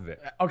like half of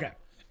it. Okay.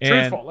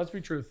 Truthful. Let's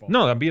be truthful.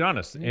 No, I'm being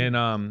honest.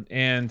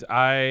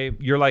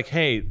 You're like,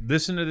 hey,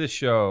 listen to this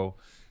show.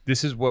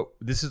 This is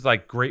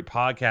like great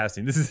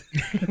podcasting.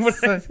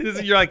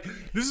 You're like,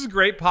 this is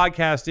great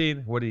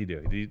podcasting. What do you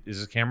do? Is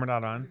his camera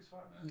not on?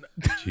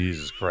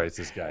 Jesus Christ,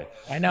 this guy.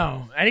 I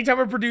know. Anytime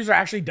a producer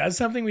actually does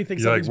something, we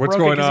think something's what's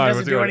broken going on? He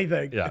doesn't do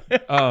anything. Yeah.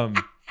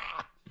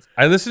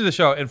 I listened to the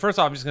show, and first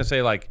off, I'm just gonna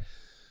say, like,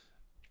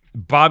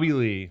 Bobby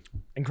Lee,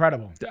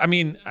 incredible. I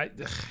mean, I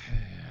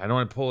don't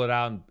want to pull it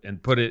out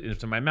and put it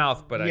into my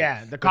mouth, but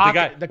the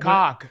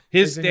cock.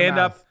 His stand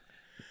up.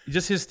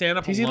 Just his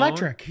stand-up He's alone,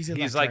 electric.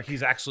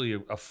 He's actually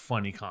a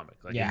funny comic.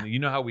 Like, yeah. You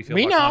know how we feel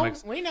about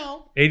comics. We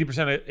know.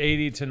 80%,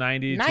 80 to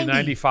 90 to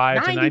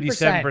 95 to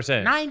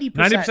 97%.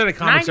 90% of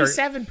comics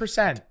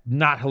 97%. are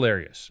not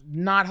hilarious.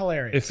 Not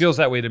hilarious. It feels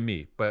that way to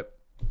me, but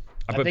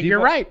I think you're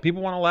right.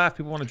 People want to laugh.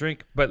 People want to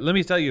drink. But let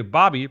me tell you,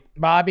 Bobby,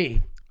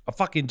 a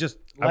fucking just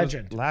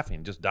legend. I was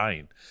laughing, just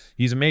dying.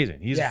 He's amazing.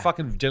 He's a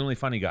fucking genuinely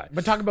funny guy.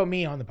 But talk about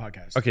me on the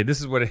podcast. Okay,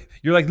 this is what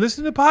you're like.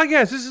 Listen to the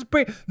podcast. This is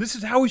great. This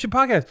is how we should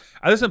podcast.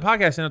 I listen to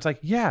podcasts and it's like,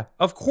 yeah,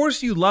 of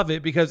course you love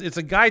it because it's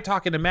a guy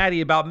talking to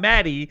Maddie about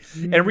Maddie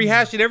and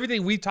rehashing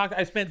everything we talked.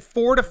 I spent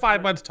 4 to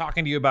 5 months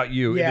talking to you about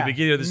you in the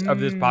beginning of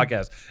this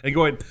podcast and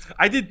going.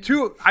 I did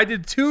 2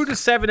 to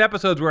 7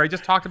 episodes where I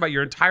just talked about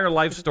your entire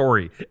life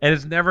story, and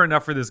it's never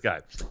enough for this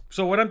guy.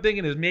 So what I'm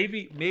thinking is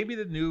maybe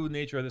the new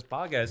nature of this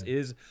podcast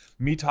is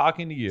me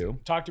talking to you.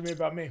 Talk to me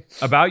about me.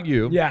 About you.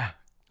 Yeah.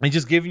 And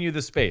just giving you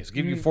the space.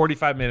 Give you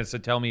 45 minutes to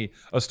tell me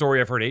a story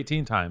I've heard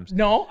 18 times.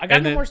 No, I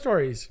got no more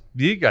stories.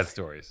 You got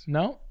stories.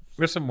 No.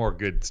 There's some more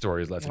good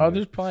stories left. Oh,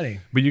 there's plenty.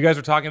 But you guys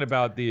were talking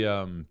about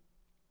the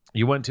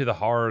you went to the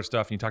horror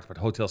stuff and you talked about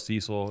Hotel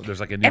Cecil. There's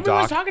like a new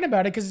Everyone's doc. talking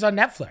about it because it's on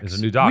Netflix. There's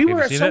a new doc. We Have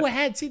were you seen so it?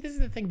 ahead. See, this is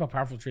the thing about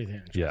Powerful Truth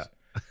Hearing. Yeah.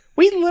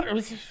 We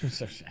literally. This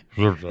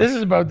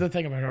is about the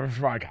thing about our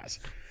podcast.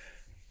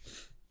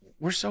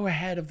 We're so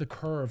ahead of the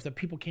curve that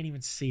people can't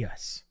even see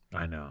us.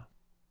 I know.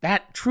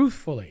 That,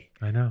 truthfully.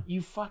 I know.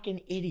 You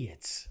fucking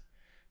idiots.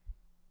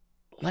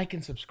 Like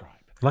and subscribe.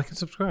 Like and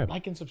subscribe.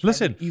 Like and subscribe.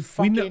 Listen, you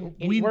fucking.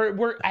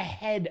 We're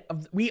ahead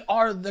of. We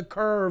are the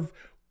curve.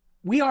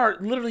 We are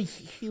literally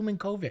human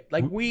COVID.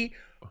 Like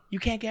you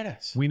can't get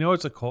us. We know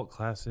it's a cult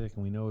classic,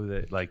 and we know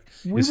that like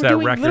We it's were that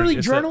doing record. literally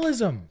it's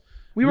journalism.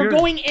 We were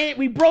going in.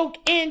 We broke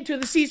into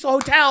the Cecil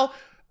Hotel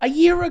a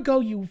year ago.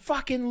 You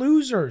fucking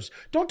losers!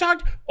 Don't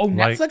talk.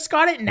 Netflix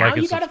got it. Now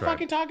you got to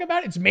fucking talk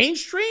about it. It's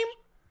mainstream.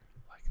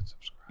 Like and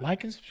subscribe.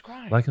 Like and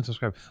subscribe. Like and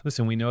subscribe.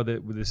 Listen, we know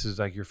that this is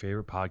like your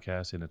favorite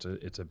podcast, and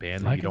it's a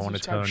band that you don't want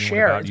to tell anyone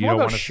share. about. It's You more don't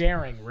about want to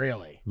sharing,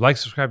 really. like,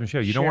 subscribe, and share.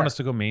 You don't Share. want us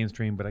to go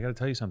mainstream, but I got to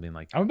tell you something.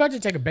 Like I'm about to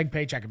take a big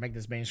paycheck and make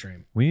this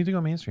mainstream. we need to go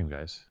mainstream,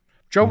 guys.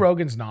 Joe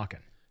Rogan's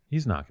knocking.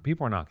 He's knocking.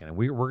 People are knocking. And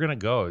we're gonna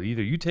go.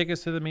 Either you take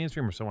us to the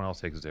mainstream or someone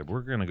else takes us there. We're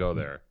gonna go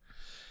there.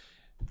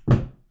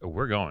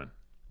 We're going.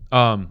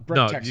 Brick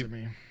no, texted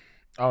me.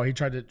 Oh, he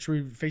tried to. Should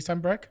we FaceTime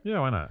Brick?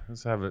 Yeah, why not?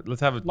 Let's have it. Let's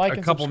have a Like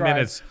and couple subscribe.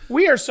 minutes.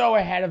 We are so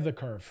ahead of the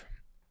curve.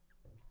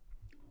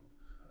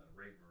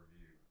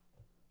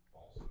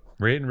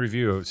 Rate and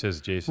review, says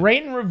Jason.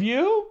 Rate and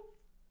review.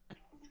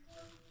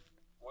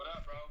 What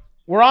up, bro?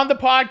 We're on the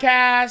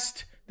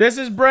podcast. This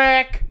is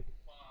Brick.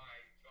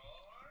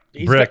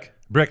 He's Brick,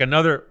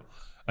 another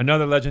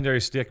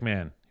legendary stick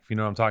man. If you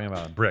know what I'm talking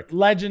about, Brick.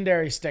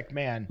 legendary stick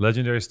man.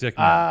 Legendary stick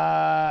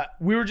man.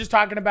 We were just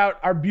talking about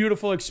our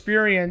beautiful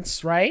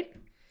experience, right?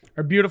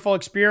 Our beautiful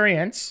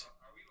experience.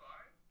 Are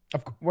we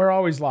live? We're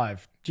always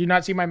live. Do you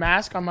not see my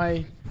mask on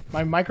my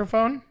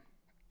microphone?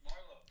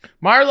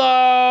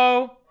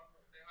 Marlo.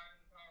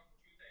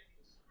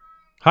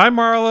 Hi,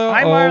 Marlo.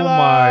 Hi, Oh Marlo.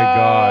 my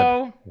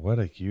God, what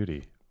a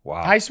cutie!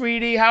 Wow. Hi,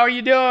 sweetie. How are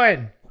you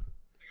doing?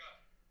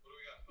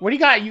 What do you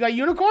got? You got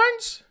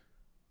unicorns?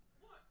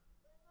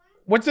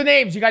 What's the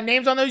names? You got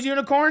names on those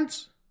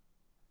unicorns?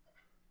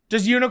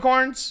 Just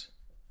unicorns?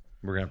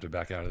 We're gonna have to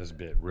back out of this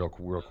bit real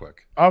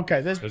quick.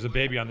 Okay. There's a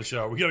baby on the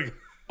show. We gotta go.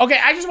 Okay,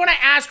 I just want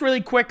to ask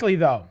really quickly,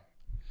 though.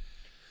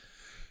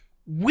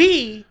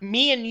 Me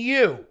and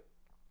you,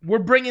 we're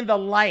bringing the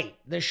light,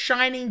 the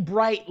shining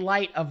bright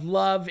light of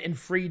love and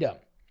freedom.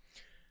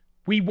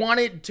 We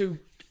wanted to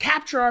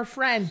capture our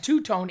friend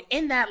Two-Tone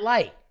in that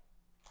light.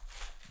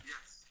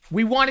 Yes.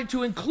 We wanted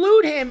to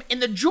include him in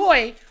the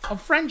joy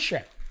of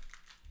friendship.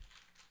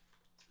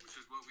 Which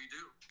is what we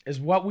do.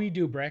 Is what we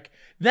do, Brick.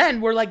 Then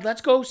we're like,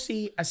 let's go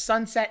see a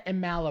sunset in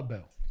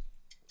Malibu.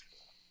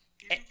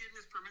 He didn't get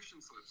his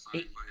permission slip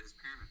signed by his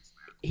parents,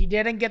 man. He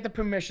didn't get the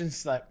permission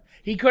slip.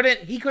 He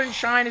couldn't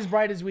shine as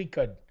bright as we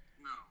could.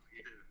 No,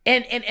 he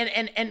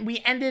didn't. And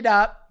we ended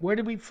up, where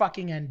did we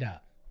fucking end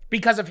up?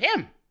 Because of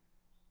him.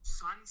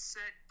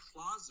 Sunset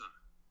Plaza.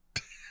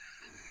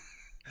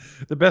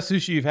 The best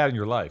sushi you've had in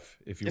your life.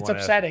 If you It's want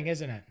upsetting,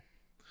 isn't it?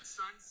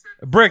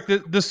 Sunset. Brick,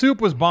 the soup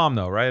was bomb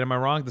though, right? Am I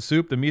wrong? The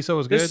soup, the miso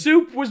was The good.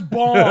 soup was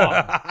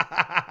bomb.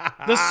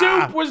 The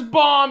soup was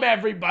bomb,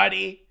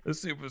 everybody. The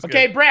soup was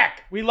Okay, good.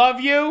 Brick, we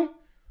love you.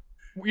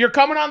 You're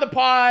coming on the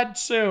pod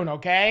soon,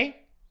 okay?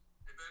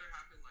 It better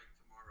happen like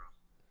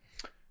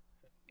tomorrow.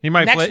 He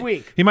might Next flake.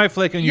 week. He might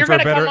flake on you You're for a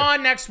going to better. come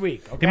on next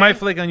week, okay? He might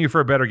flake on you for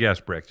a better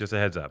guest, Brick. Just a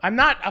heads up. I'm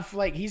not a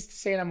flake. He's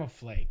saying I'm a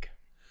flake.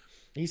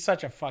 He's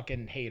such a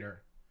fucking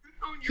hater.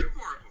 Oh, you're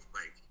more of a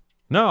flake.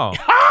 No,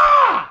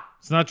 Ah!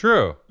 it's not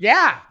true.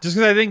 Yeah. Just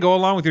because I didn't go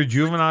along with your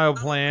juvenile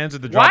plans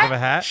at the drop What? of a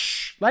hat.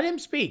 Shh. Let him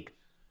speak.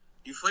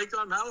 You flaked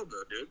on Malibu,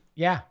 dude.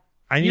 Yeah.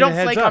 I need You don't a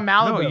heads flake up. on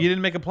Malibu. No, you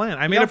didn't make a plan.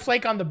 I You made don't a.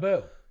 flake on the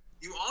boo.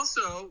 You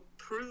also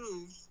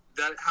proved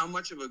that how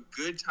much of a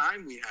good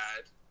time we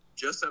had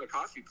just at a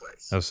coffee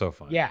place. That was so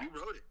fun. Yeah. You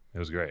wrote it. It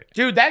was great.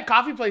 Dude, that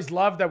coffee place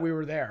loved that we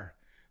were there.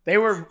 They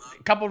were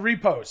a couple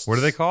reposts. What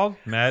are they called?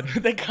 Mad.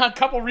 They got a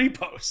couple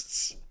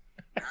reposts.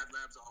 Mad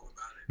Lab's all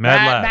about it.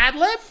 Mad Lab. Mad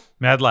Lib?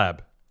 Mad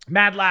Lab.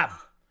 Mad Lab.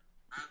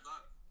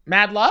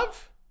 Mad Love. Mad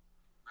Love?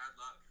 Mad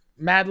Love.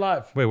 Mad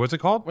Love. Wait, what's it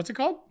called? What's it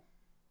called?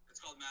 It's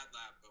called Mad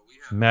Lab, but we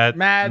have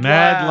Mad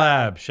Lab.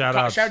 Lab. Shout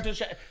out. Shout out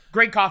to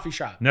great coffee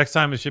shop. Next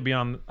time it should be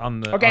on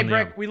the. Okay, on the,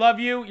 Brick, we love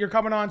you. You're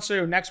coming on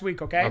soon. Next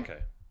week, okay? Okay.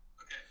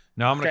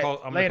 Now I'm gonna Okay,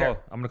 call. I'm later.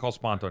 gonna call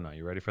Sponto now.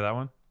 You ready for that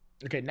one?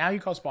 Okay, now you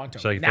call Sponto.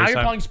 Should I Now you're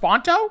FaceTime? calling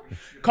Sponto?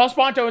 Call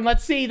Sponto and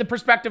let's see the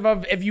perspective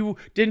of if you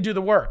didn't do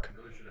the work.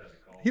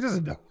 He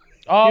doesn't know.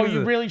 Oh, He you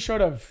doesn't- really should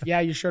have. Yeah,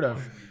 you should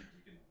have.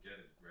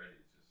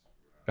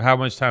 How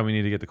much time we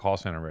need to get the call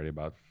center ready?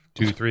 About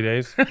 2-3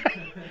 days.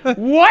 What?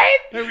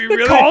 we The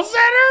really- call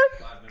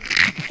center?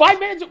 5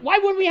 minutes. Why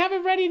wouldn't we have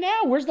it ready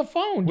now? Where's the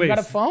phone? Wait. You got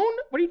a phone?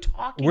 What are you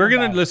talking We're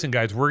about? gonna listen,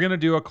 guys. We're gonna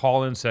do a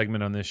call-in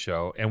segment on this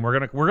show, and we're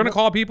gonna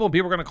call people, and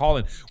people are gonna call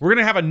in. We're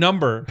gonna have a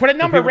number. Put a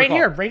number for people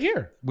to right call.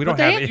 here. We don't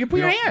have it. You put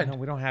your hand. No,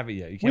 we don't have it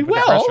yet. You can't We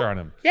put the will. pressure on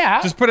him.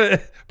 Yeah. Just put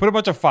a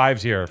bunch of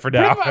fives here for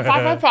now.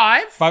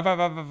 555.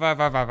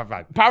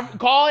 555.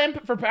 Call in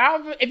for power.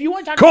 If you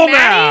want to talk Call to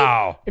Maddie,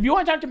 now. if you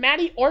want to talk to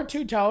Maddie or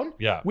Two Tone,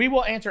 Yeah. we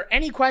will answer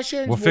any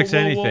questions. We'll fix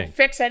anything. We'll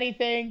fix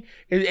anything.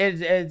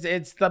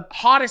 It's the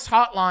hottest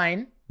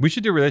hotline. We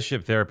should do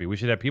relationship therapy. We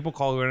should have people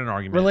call who are in an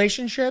argument.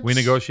 Relationships. We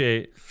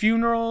negotiate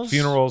funerals. We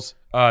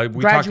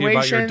talk to you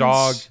about your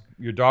dog.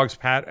 Your dog's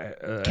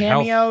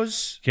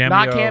cameos. Cameo.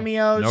 Not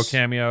cameos. No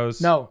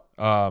cameos. No.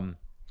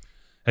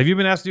 Have you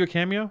been asked to do a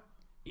cameo?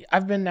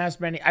 I've been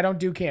asked many. I don't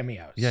do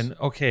cameos. Yeah.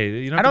 Okay.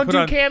 You don't I have don't to do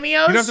put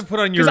cameos. You don't have to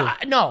put on your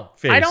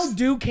face. I don't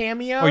do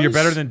cameos. Oh, you're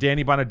better than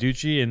Danny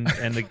Bonaducci and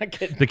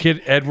the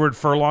kid Edward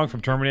Furlong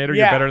from Terminator.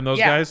 You're better than those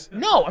guys?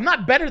 No, I'm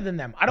not better than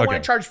them. I don't want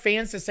Okay. to charge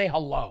fans to say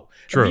hello.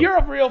 True. If you're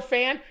a real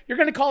fan, you're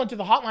going to call into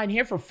the hotline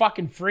here for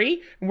fucking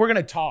free, and we're going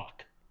to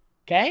talk.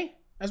 Okay?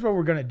 That's what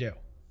we're going to do.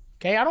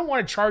 Okay? I don't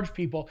want to charge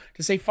people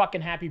to say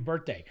fucking happy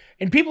birthday.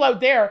 And people out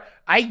there,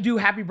 I do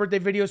happy birthday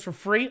videos for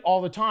free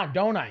all the time,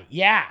 don't I?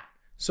 Yeah.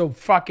 So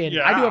fucking,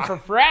 I do it for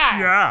free.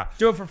 Yeah.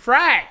 Do it for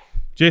free.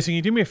 Jason, can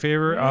you do me a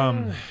favor?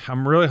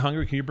 I'm really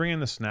hungry. Can you bring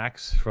in the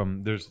snacks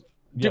from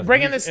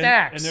Bring in the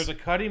snacks. And there's a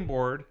cutting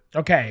board.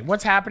 Okay,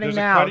 what's happening There's a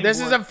now? cutting This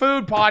board. is a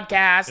food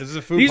podcast. This is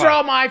a food These pod. are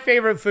all my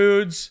favorite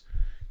foods.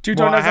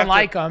 Two-Tone Well, I doesn't have to-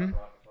 like them.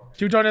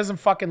 Two-Tone doesn't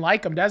fucking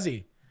like them, does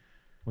he?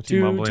 What's he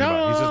mumbling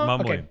about? He's just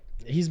mumbling. Okay.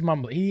 He's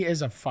mumbling. He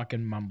is a fucking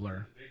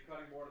mumbler.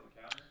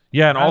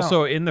 Yeah, and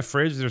also in the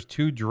fridge, there's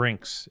 2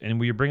 drinks. And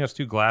will you bring us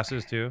 2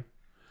 glasses too?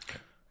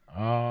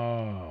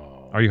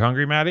 Oh. Are you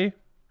hungry, Maddie?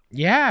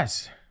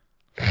 Yes.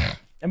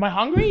 Am I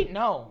hungry?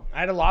 No. I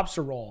had a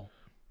lobster roll.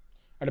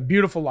 I had a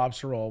beautiful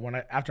lobster roll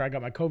after I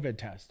got my COVID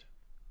test.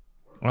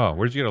 Oh,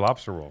 where'd you get a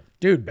lobster roll?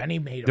 Dude, Benny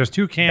made them. There's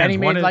 2 cans. Benny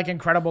One made is- like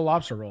incredible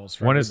lobster rolls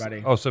for One is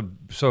everybody.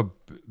 so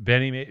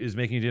Benny is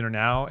making you dinner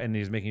now, and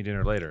he's making you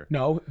dinner later.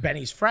 No,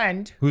 Benny's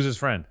friend. Who's his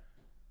friend?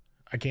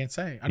 I can't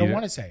say. I don't don't-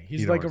 want to say.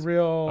 He's you don't like a wanna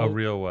real.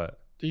 real what?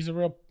 He's a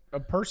real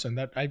person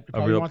that I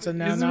probably real- wants to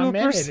he's a real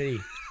person. anonymity.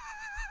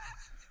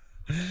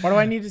 Why do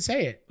I need to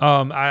say it?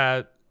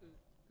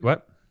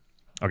 What?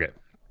 Okay.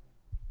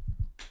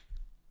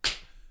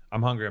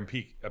 I'm hungry. I'm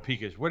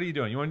peakish. What are you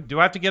doing? Do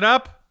I have to get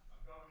up?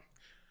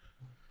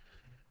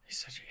 He's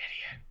such an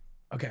idiot.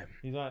 Okay.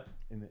 He's not.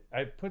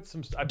 I put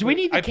some. Do we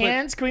need the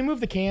cans? Can we move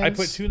the cans? I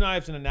put 2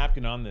 knives and a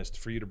napkin on this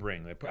for you to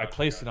bring. I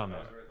placed it on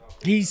there.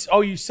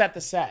 You set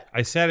the set.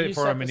 I set it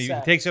for him, and he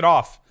takes it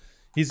off.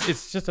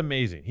 It's just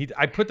amazing.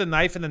 I put the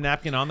knife and the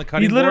napkin on the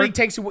cutting board. He literally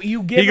takes it.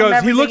 You give He him goes. He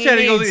everything looks at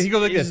it. needs. He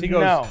goes like this.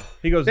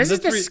 He goes. This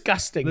is "Let's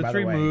disgusting. Let's by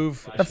the way.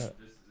 remove.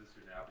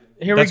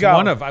 Here That's we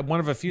go. one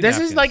of a few. This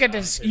napkins. is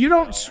like you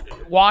don't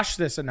wash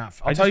this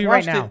enough. I'll tell just you right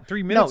washed now. it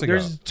 3 minutes ago.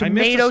 There's I missed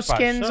tomato a spot.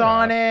 skins Shut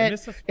on up. I it.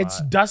 missed a spot.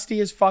 It's dusty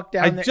as fuck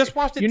down there. just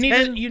washed it You need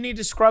 10 you need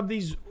to scrub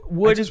these.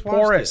 Wood is just washed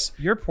porous. it.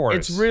 You're porous.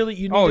 It's really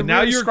you need Oh, to now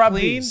really you're scrub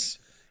clean? these.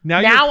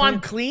 Now I'm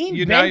clean.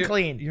 You're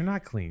Clean. You're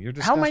not clean. You're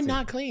How disgusting. am I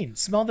not clean?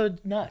 Smell the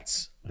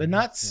nuts. The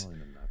nuts. Smelling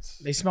the nuts.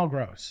 They smell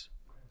gross.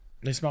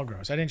 They smell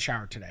gross. I didn't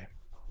shower today.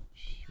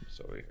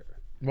 So here.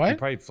 What?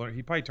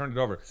 He probably turned it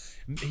over.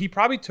 He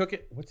probably took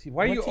it.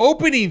 Why are you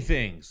opening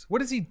things?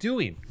 What is he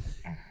doing?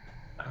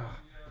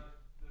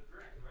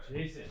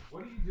 Jason,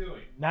 what are you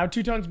doing? Now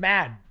Two-Tone's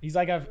mad. He's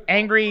like an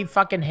angry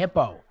fucking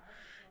hippo.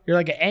 You're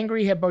like an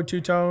angry hippo,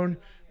 Two-Tone.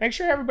 Make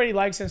sure everybody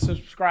likes and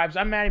subscribes.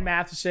 I'm Matty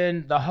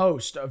Matheson, the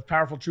host of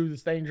Powerful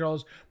Truth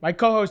Angels. My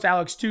co-host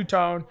Alex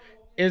Two-Tone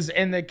is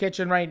in the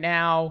kitchen right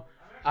now,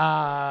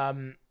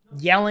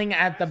 yelling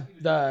at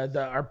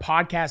our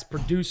podcast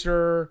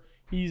producer.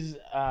 He's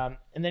and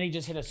then he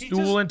just hit a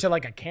stool into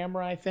like a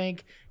camera. I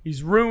think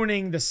he's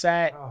ruining the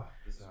set.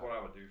 This is what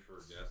I would do for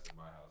guests in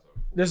my house.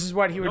 This is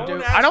what he would No do.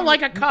 one I asked don't you-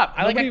 like a cup.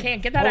 I like a nobody- can.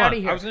 Get that hold out on.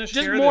 of here. I was gonna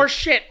Just share more this.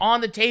 shit on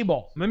the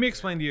table. Let me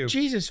explain to you.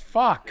 Jesus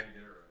fuck.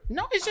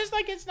 No, it's just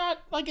like it's not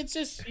like it's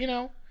just, you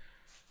know.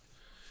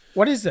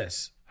 What is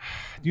this?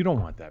 You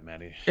don't want that,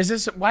 Maddie. Is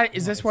this what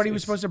he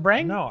was supposed to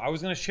bring? No, I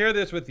was going to share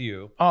this with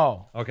you.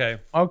 Oh, Okay.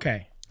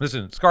 okay.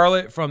 Listen,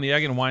 Scarlett from the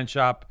Egg and Wine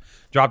Shop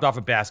dropped off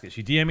a basket.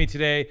 She DM'd me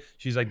today.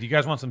 She's like, "Do you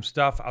guys want some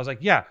stuff?" I was like,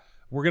 "Yeah,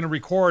 we're gonna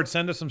record.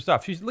 Send us some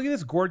stuff." She's look at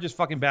this gorgeous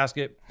fucking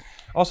basket.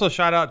 Also,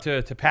 shout out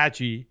to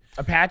Patchy.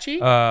 Apache?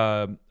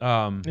 And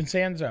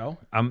Vincenzo.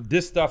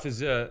 This stuff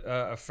is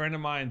a friend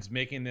of mine's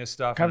making this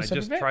stuff, Have and I some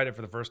just of it? tried it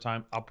for the first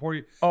time. I'll pour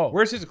you. Oh.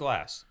 Where's his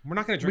glass? We're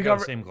not gonna drink out of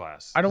the same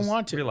glass. I don't Just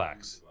want to.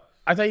 Relax.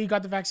 I thought you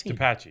got the vaccine.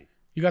 Patchy.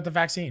 You got the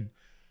vaccine.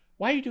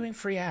 Why are you doing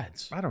free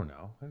ads? I don't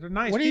know. They're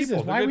nice. What is people.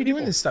 this? They're Why are good we doing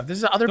people. this stuff? This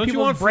is other Don't you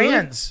people's want food?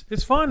 brands.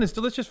 It's fun. It's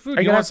delicious food.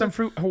 Are you gonna want have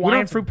some We Hawaiian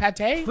don't- fruit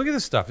pate? Look at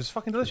this stuff. It's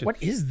fucking delicious. What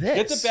is this?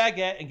 Get the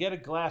baguette and get a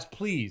glass,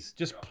 please.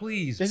 Just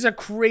please. This is a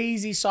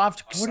crazy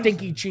soft,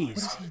 stinky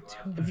cheese.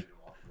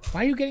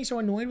 Why are you getting so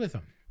annoyed with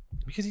him?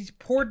 Because he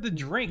poured the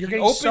drink. You're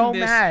getting so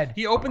mad.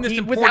 He opened this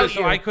and poured it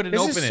so I couldn't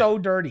open it. This is so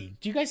dirty.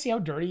 Do you guys see how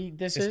dirty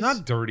this is? It's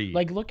not dirty.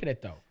 Like, look at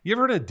it though. You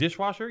ever heard of a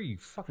dishwasher? You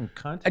fucking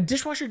cunt. A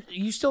dishwasher,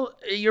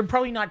 you're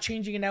probably not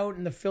changing it out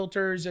in the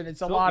filters, and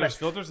it's a lot of... There's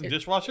filters in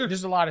dishwashers?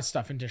 There's a lot of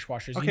stuff in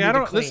dishwashers. Okay, I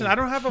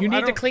don't have a... You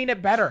need to clean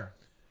it better.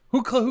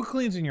 Who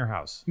cleans in your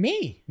house?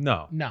 Me.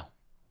 No.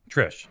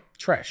 Trish.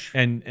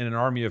 And an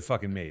army of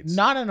fucking maids.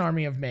 Not an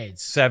army of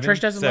maids.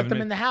 Trish doesn't let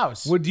them in the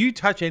house. Would you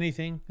touch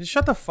anything? Just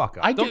shut the fuck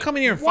up. Don't come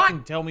in here and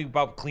fucking tell me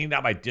about cleaning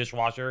out my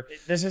dishwasher.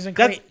 This isn't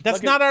clean.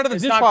 That's not out of the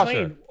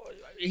dishwasher.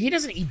 He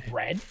doesn't eat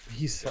bread.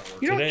 You today,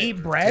 don't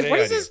eat bread. What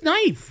is this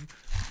knife?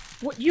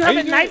 What, you have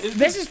a knife?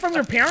 This is from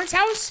your parents'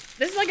 house?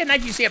 This is like a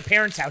knife you see at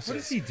parents' houses. What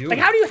is he doing? Like,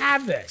 how do you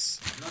have this?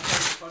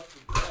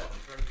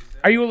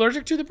 Are you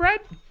allergic to the bread?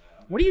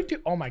 What do you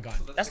do? Oh my God.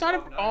 That's not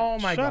a... Oh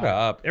my God. Shut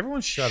up. Everyone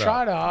shut up.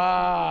 Shut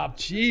up.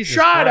 Jesus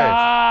Shut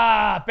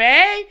Christ. up,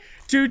 eh?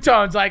 Two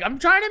Tones like, I'm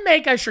trying to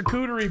make a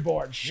charcuterie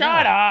board.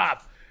 Shut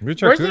up. Where's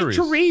the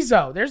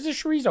chorizo? There's the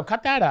chorizo.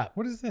 Cut that up.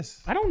 What is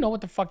this? I don't know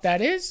what the fuck that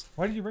is.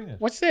 Why did you bring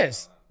this? What's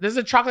this? This is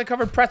a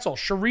chocolate-covered pretzel.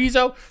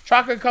 Chorizo,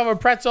 chocolate-covered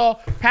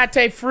pretzel,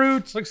 pate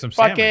fruit, like some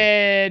fucking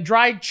salmon.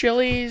 dried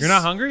chilies. You're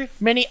not hungry?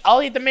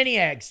 I'll eat the mini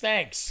eggs.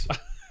 Thanks.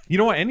 You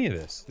don't want any of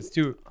this. It's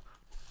too...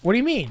 What do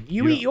you mean?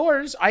 You eat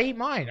yours, I eat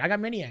mine. I got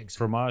mini eggs.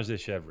 Fromage de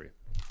chèvre.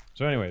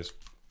 So anyways,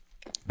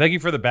 thank you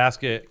for the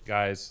basket,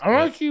 guys. I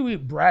want you to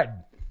eat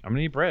bread. I'm going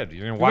to eat bread.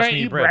 You're going to watch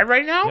me eat bread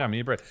right now? Yeah, I'm going to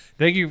eat bread.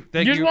 Thank you.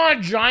 You just want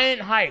a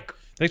giant hike.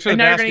 Thanks for the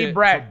basket. Eat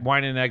bread.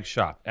 Wine and Egg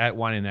Shop. At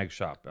Wine and Egg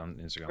Shop on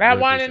Instagram. At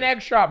Wine and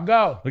Egg Shop.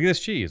 Go. Look at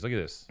this cheese. Look at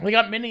this. We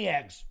got mini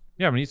eggs.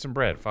 Yeah, I'm going to eat some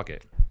bread. Fuck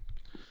it.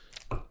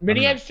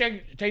 Mini eggs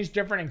taste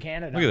different in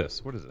Canada. Look at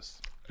this. What is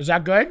this? Is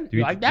that good?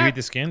 You like that? Do you eat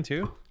the skin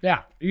too?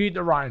 Yeah. You eat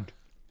the rind.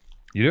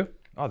 You do?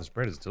 Oh, this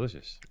bread is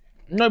delicious.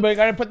 No, but you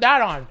gotta put that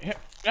on.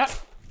 Yeah.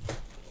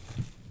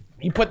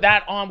 You put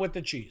that on with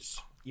the cheese.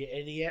 You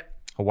idiot.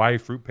 Hawaii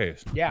fruit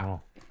paste. Yeah.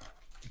 Oh.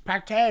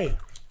 Pate.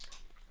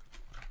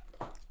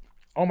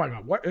 Oh my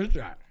God, what is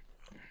that?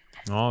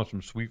 Oh,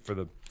 some sweet for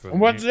the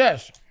what's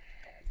this?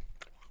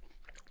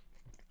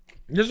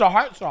 This is a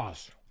hot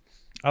sauce.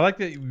 I like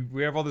that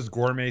we have all this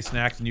gourmet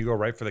snacks and you go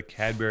right for the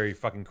Cadbury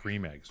fucking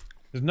cream eggs.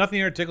 There's nothing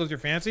here that tickles your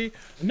fancy?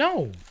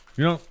 No.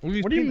 You know,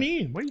 what do you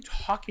mean? What are you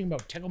talking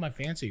about? Tickle my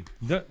fancy.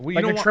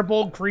 Like a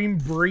triple cream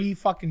brie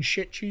fucking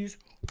shit cheese?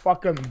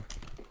 Fucking.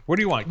 What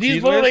do you want?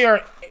 These literally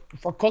are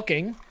for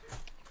cooking.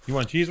 You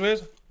want Cheese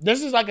Whiz?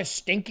 This is like a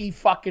stinky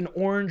fucking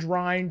orange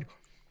rind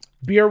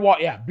beer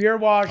wash. Yeah, beer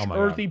wash,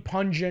 earthy,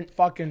 pungent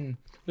fucking.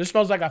 This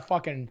smells like a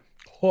fucking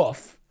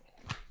hoof.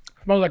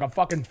 Smells like a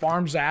fucking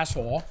farm's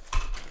asshole.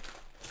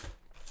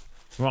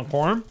 You want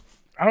corn?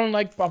 I don't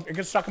like. It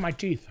gets stuck in my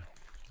teeth.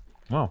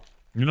 Wow.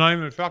 You're not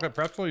even a chocolate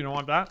pretzel? You don't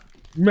want that?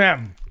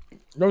 Man,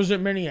 those are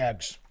mini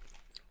eggs.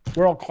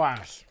 World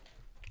class.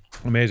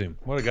 Amazing.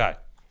 What a guy.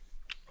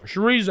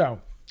 Chorizo.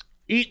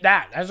 Eat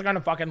that. That's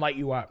gonna fucking light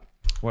you up.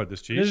 What,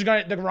 this cheese? This is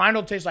gonna, the rind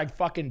will taste like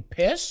fucking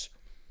piss,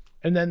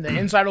 and then the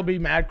inside will be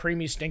mad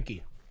creamy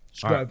stinky.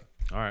 It's good.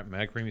 All right,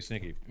 mad creamy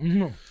stinky.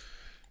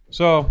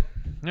 So,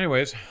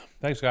 anyways,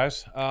 thanks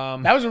guys.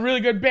 That was a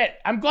really good bit.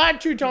 I'm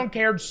glad Two Tone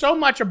cared so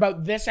much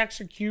about this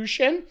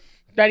execution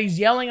that he's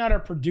yelling at our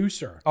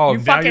producer. Oh, you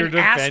now fucking you're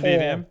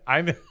defending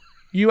asshole. him?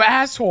 You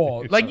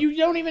asshole. Like, you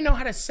don't even know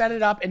how to set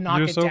it up and knock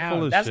it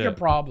down. That's your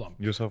problem.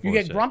 You're so full You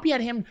of get shit. grumpy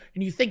at him,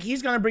 and you think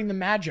he's going to bring the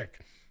magic.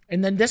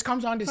 And then this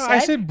comes on to set. I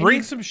said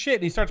bring some shit,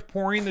 and he starts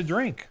pouring the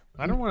drink.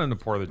 I don't want him to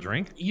pour the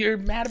drink. You're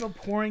mad about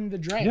pouring the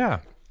drink. Yeah.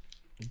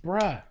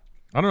 Bruh.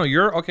 I don't know.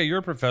 You're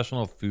a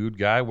professional food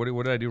guy. What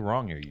did I do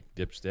wrong here, you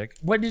dipstick?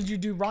 What did you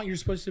do wrong? You're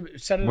supposed to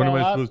set it What all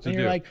am I up, supposed to and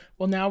do? you're like,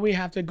 well, now we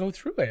have to go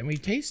through it, and we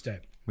taste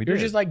it. You're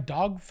just like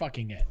dog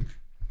fucking it.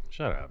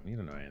 Shut up. You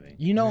don't know anything.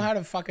 You know how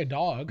to fuck a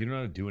dog. You don't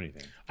know how to do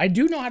anything. I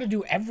do know how to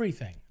do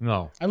everything.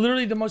 No. I'm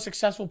literally the most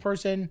successful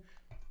person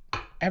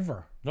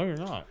ever. No, you're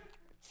not.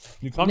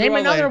 You come Name to LA,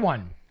 another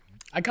one.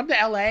 I come to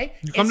LA.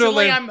 You come to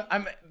LA.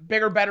 I'm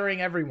bigger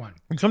bettering everyone.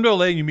 You come to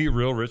LA and you meet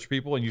real rich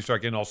people and you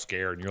start getting all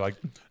scared and you're like,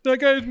 that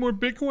guy has more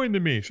Bitcoin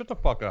than me. Shut the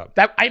fuck up.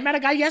 I met a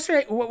guy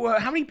yesterday.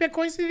 How many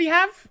Bitcoins did he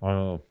have? I don't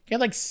know. He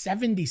had like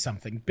 70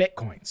 something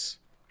Bitcoins.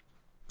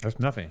 That's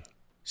nothing.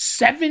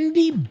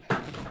 70.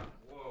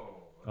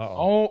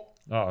 Uh-oh.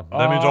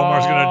 That means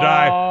Omar's gonna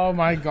die. Oh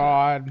my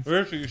God.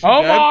 Where is she? Is she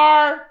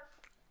Omar. dead?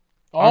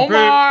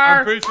 Omar.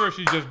 I'm pretty sure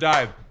she just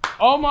died.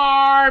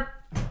 Omar.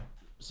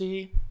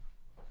 See.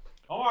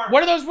 Omar.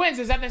 What are those winds?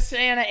 Is that the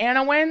Santa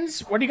Ana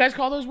winds? What do you guys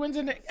call those winds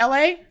in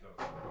LA?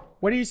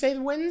 What do you say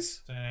the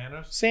winds? Santa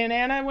Ana. Santa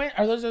Ana wind?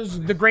 Are those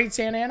the great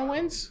Santa Ana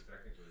winds?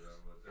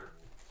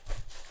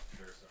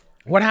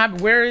 What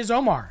happened? Where is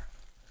Omar?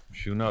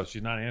 Who knows?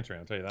 She's not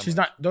answering. I'll tell you that. She's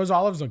not. Those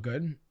olives look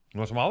good. You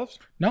want some olives?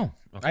 No,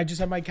 I just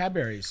had my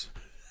Cadbury's.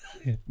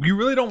 You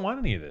really don't want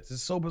any of this.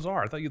 It's so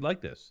bizarre. I thought you'd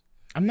like this.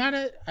 I'm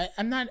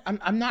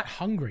not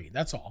hungry.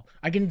 That's all.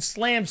 I can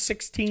slam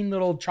 16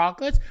 little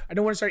chocolates. I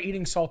don't want to start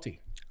eating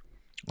salty.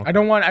 Okay. I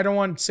don't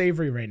want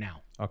savory right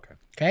now. Okay.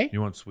 Okay.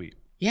 You want sweet?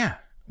 Yeah.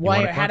 Well,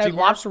 I had a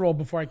lobster roll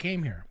before I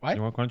came here. What?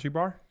 You want a crunchy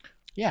bar?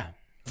 Yeah.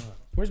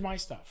 Where's my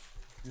stuff?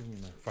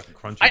 Fucking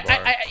crunchy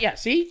bar. Yeah,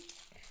 see?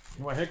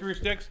 You want hickory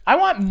sticks? I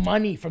want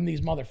money from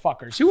these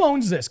motherfuckers. Who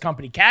owns this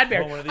company?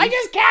 Cadbury. I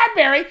just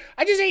Cadbury.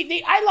 I just ate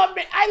the.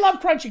 I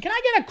love crunchy. Can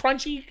I get a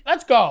crunchy?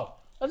 Let's go.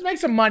 Let's make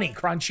some money,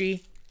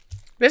 crunchy.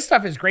 This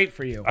stuff is great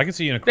for you. I can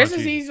see you in a crunchy. This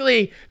is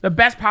easily the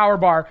best power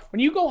bar. When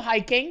you go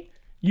hiking,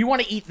 you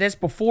want to eat this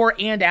before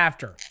and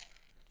after.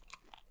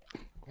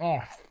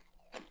 Oh.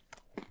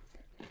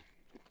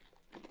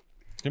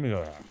 Give me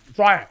that.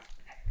 Try it.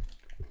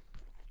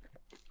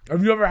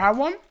 Have you ever had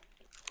one?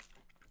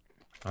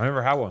 I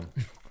never had one.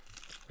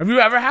 Have you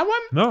ever had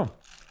one? No.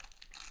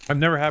 I've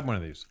never had one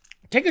of these.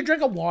 Take a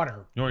drink of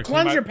water. You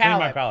Cleanse your palate.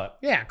 Clean my palate.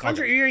 Yeah, cleanse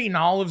your ear, eating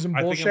olives and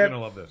bullshit. I think I'm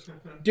gonna love this.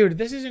 Dude,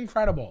 this is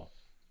incredible.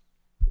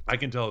 I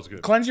can tell it's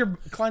good. Cleanse it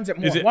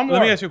more. One more.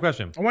 Let me ask you a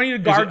question. I want you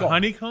to gargle. Is it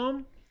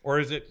honeycomb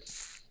or does it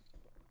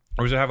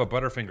have a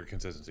Butterfinger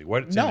consistency?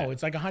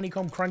 It's like a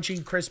honeycomb,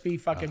 crunchy, crispy,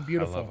 fucking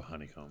beautiful. I love a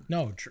honeycomb.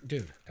 No,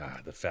 dude.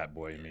 God, the fat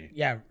boy in me.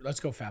 Yeah, let's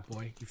go, fat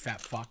boy. You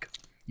fat fuck.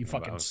 You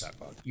fucking fat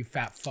fuck. You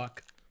fat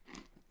fuck.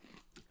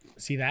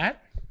 See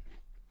that?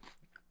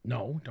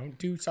 No, don't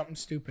do something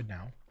stupid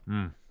now.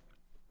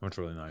 That's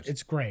really nice.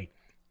 It's great.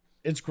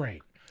 It's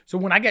great. So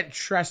when I get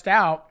stressed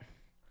out.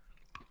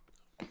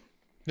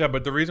 Yeah,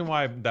 but the reason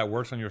why that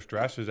works on your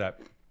stress is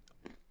that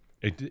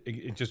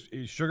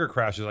sugar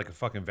crash is like a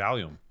fucking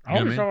Valium. I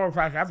don't sugar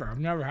crash ever. I've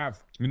never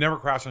have. You never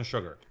crash on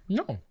sugar.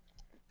 No.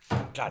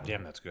 God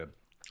damn, that's good.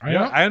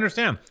 I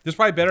understand. This is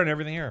probably better than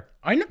everything here.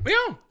 I know.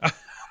 Yeah.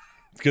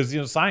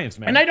 Because science,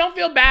 man. And I don't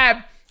feel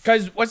bad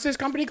because what's this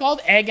company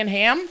called? Egg and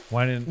Ham.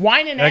 Wine and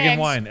Egg and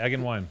wine. Egg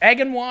and wine. Egg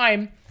and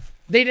wine.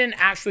 They didn't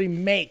actually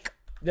make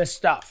this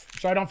stuff,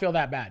 so I don't feel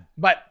that bad.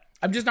 But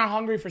I'm just not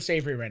hungry for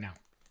savory right now.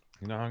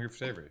 You're not hungry for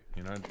savory.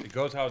 You know, it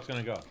goes how it's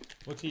gonna go.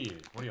 What's he eating?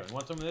 What do you want? You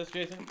want some of this,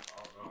 Jason?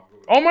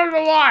 Omar's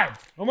alive.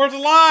 Omar's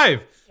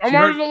alive.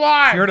 Omar's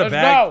alive. She heard a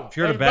bag. She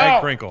heard a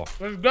bag crinkle.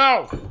 Let's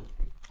go.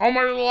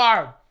 Omar's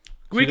alive.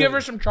 Can we give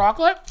her some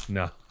chocolate?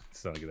 No,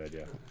 it's not a good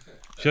idea.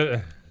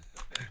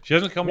 She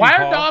doesn't come. Why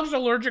are dogs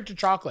allergic to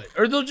chocolate?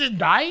 Or they'll just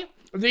die?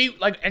 If they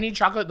eat like any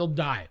chocolate, they'll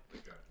die.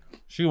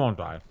 She won't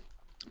die.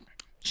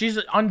 She's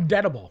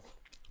undeadable.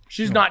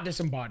 She's not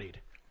disembodied.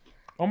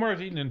 Omar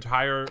has eaten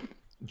entire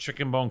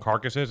chicken bone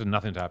carcasses and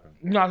nothing's happened.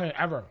 Nothing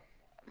ever.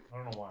 I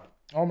don't know why.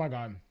 Oh my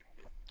God.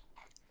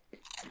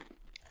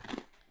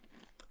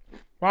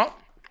 Well,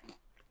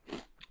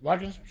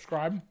 like and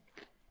subscribe.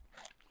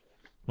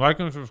 Like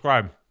and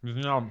subscribe. This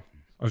is now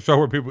a show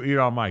where people eat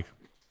on mic.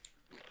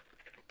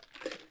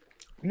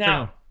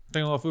 Now,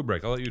 take a little food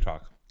break. I'll let you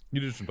talk.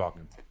 You do some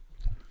talking.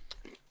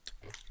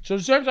 So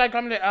since I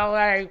come to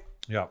LA,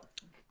 yeah,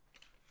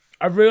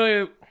 I've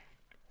really,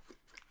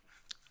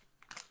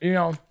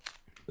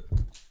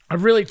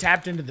 I've really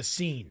tapped into the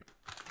scene.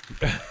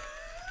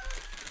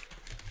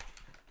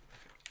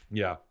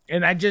 Yeah.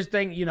 And I just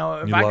think, if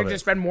I could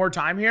just spend more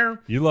time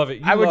here, you love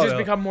it. I would just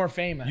become more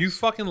famous. You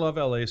fucking love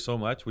LA so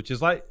much, which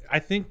is like, I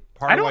think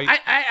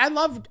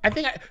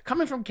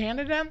coming from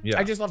Canada, yeah.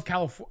 I just love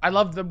California. I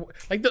love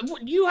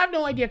you have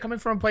no idea coming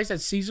from a place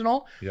that's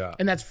seasonal, yeah,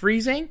 and that's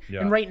freezing.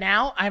 Yeah. And right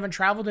now I haven't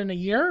traveled in a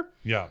year.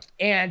 Yeah.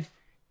 And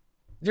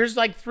there's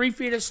like 3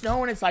 feet of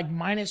snow and it's like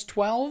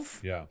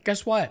 -12. Yeah.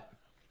 Guess what?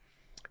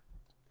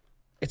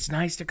 It's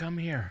nice to come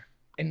here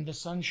and the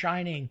sun's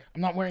shining.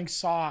 I'm not wearing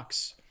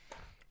socks.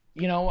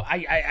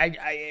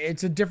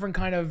 It's a different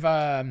kind of,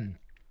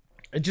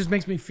 it just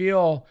makes me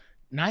feel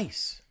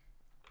nice.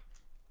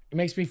 It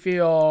makes me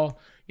feel,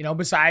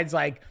 besides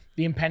like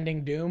the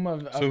impending doom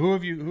of So who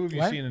have you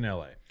seen in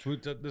LA? Who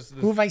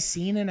have I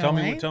seen in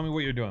LA? Tell me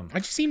what you're doing. I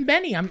just seen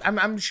Benny.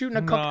 I'm shooting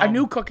a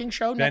new cooking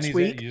show next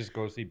week. You just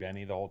go see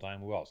Benny the whole time.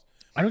 Who else?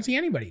 I don't see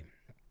anybody.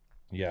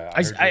 Yeah,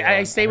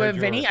 I stay with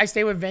Vinny. I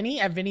stay with Vinny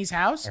at Vinny's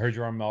house. I heard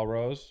you're on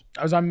Melrose.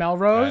 I was on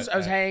Melrose. I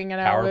was hanging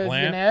out with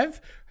Yenev.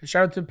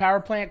 Shout out to the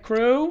Power Plant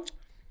crew.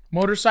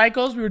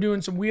 Motorcycles. We were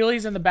doing some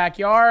wheelies in the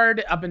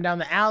backyard, up and down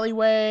the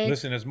alleyway.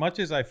 Listen, as much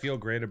as I feel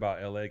great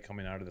about LA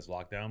coming out of this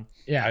lockdown,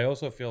 yeah, I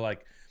also feel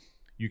like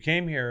you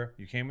came here,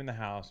 you came in the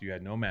house, you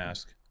had no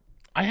mask.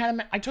 I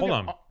took Hold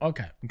on.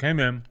 Okay. You came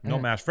in, no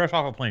mask. Fresh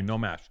off a plane, no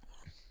mask.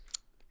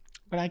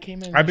 But I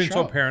came in. I've been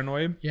so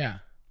paranoid. Yeah.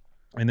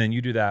 And then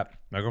you do that.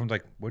 My girlfriend's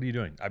like, what are you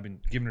doing? I've been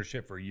giving her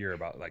shit for a year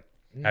about like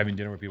having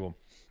dinner with people.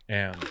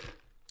 And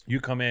you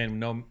come in,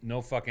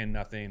 no fucking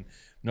nothing,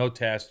 no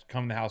test,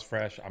 come in the house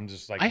fresh. I'm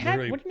just like, what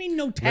do you mean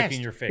no test?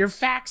 Licking your face. Your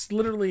facts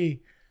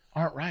literally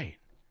aren't right.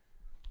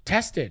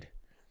 Tested.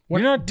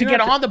 To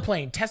get on the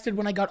plane. Tested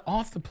when I got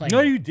off the plane.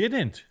 No, you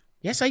didn't.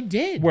 Yes, I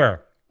did.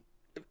 Where?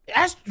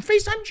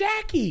 FaceTime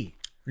Jackie.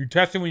 You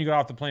tested when you got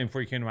off the plane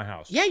before you came to my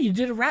house. Yeah, you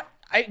did a rap.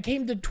 I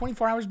came to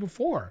 24 hours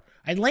before.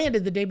 I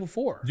landed the day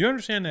before. Do you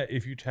understand that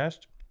if you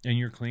test and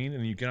you're clean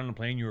and you get on the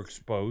plane, you're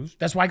exposed?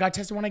 That's why I got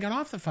tested when I got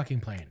off the fucking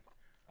plane.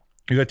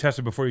 You got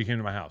tested before you came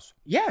to my house?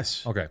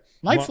 Yes. Okay.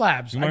 Life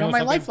Labs. I got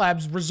my Life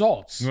Labs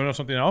results. You want to know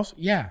something else?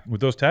 Yeah.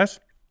 With those tests,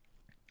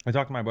 I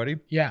talked to my buddy.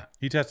 Yeah.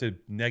 He tested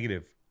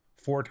negative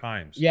 4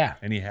 times. Yeah.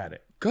 And he had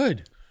it.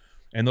 Good.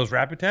 And those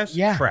rapid tests,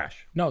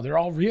 trash. No, they're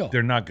all real.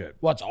 They're not good.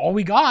 Well, it's all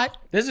we got.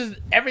 This is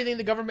everything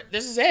the government.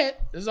 This is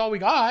it. This is all we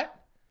got.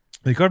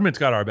 The government's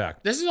got our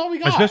back. This is all we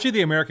got. Especially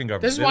the American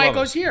government. This is why it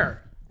goes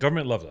here.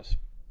 Government loves us.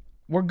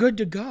 We're good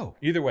to go.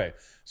 Either way.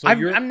 So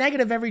I'm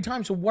negative every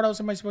time. So what else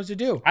am I supposed to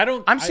do?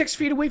 I'm 6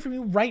 feet away from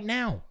you right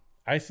now.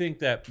 I think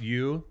that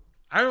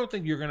I don't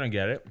think you're going to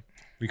get it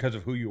because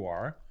of who you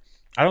are.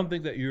 I don't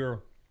think that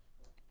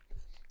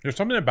there's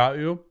something about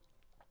you.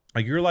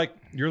 Like you're like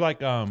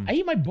I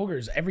eat my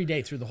boogers every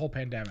day through the whole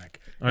pandemic.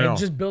 And it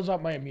just builds up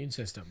my immune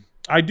system.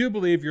 I do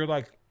believe you're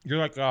like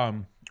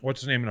what's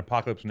his name in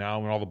Apocalypse Now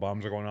when all the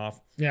bombs are going off?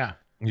 Yeah.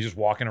 And he's just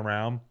walking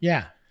around.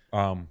 Yeah.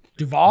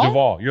 Duvall?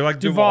 Duvall. You're like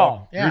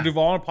Duvall. Yeah. You're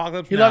Duvall in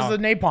Apocalypse Now. He loves the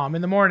napalm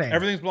in the morning.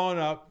 Everything's blowing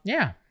up.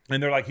 Yeah.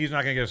 And they're like, he's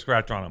not gonna get a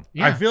scratch on him.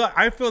 Yeah.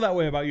 I feel that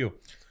way about you.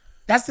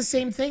 That's the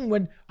same thing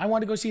when I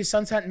wanted to go see a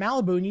sunset in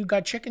Malibu and you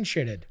got chicken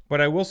shitted.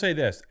 But I will say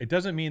this. It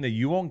doesn't mean that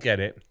you won't get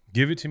it.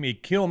 Give it to me.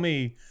 Kill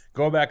me.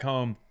 Go back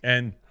home.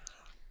 And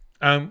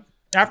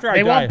after I die.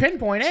 They won't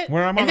pinpoint it.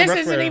 When I'm on and the this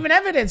respirator, isn't even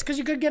evidence because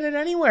you could get it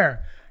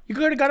anywhere. You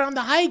could have got on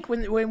the hike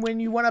when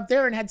you went up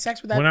there and had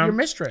sex with your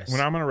mistress. When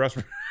I'm on a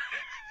respirator.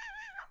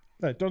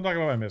 Don't talk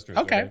about my mistress.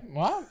 Okay.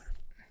 Well.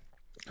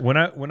 When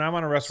I'm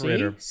on a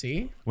respirator,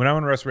 see, when I'm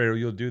on a respirator,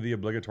 you'll do the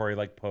obligatory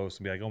like post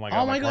and be like, "Oh my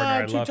god, my partner,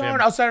 I love him."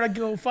 I'll start a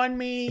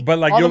GoFundMe. But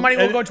like, all the money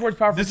will go towards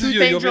Powerful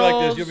Truth Angels.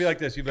 You'll be like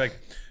this. You'll be like,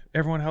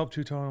 "Everyone help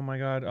Two-Tone. Oh my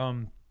god."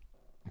 And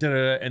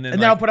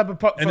then I'll put up a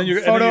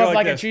photo of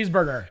like a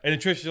cheeseburger. And then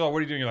Trish's like, "What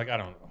are you doing?" You're like, "I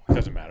don't know. It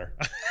doesn't matter."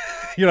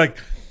 You're like,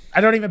 I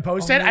don't even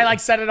post it. I like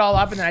set it all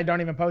up and then I don't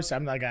even post it.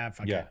 I'm like,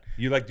 fuck it.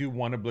 You like do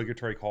one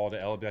obligatory call to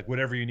Ella, be like,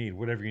 whatever you need.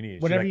 Whatever She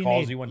you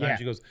calls need. you one time.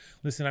 She goes,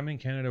 listen, I'm in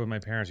Canada with my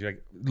parents. You're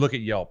like, look at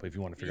Yelp if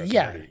you want to figure out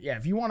something. Yeah.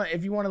 If you want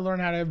to learn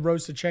how to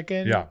roast a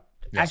chicken,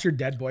 ask your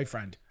dead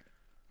boyfriend.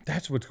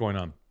 That's what's going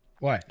on.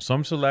 What?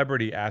 Some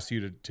celebrity asked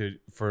you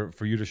for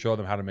you to show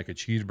them how to make a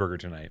cheeseburger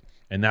tonight,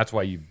 and that's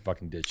why you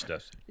fucking ditched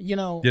us. You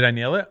know? Did I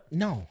nail it?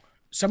 No.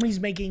 Somebody's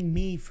making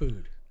me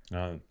food.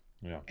 Yeah.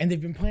 And they've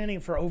been planning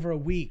it for over a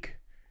week.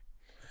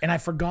 And I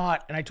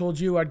forgot, and I told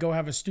you I'd go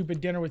have a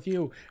stupid dinner with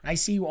you. And I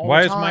see you all the time.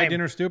 Why is my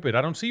dinner stupid?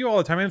 I don't see you all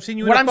the time. I haven't seen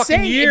you in a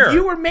fucking year. If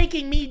you were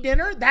making me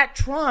dinner, that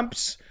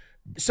trumps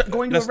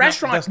going to a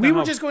restaurant. We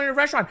were just going to a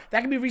restaurant. That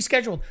can be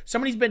rescheduled.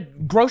 Somebody's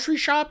been grocery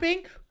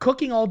shopping,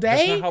 cooking all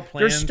day. That's not how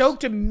They're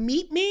stoked to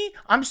meet me.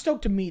 I'm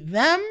stoked to meet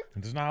them.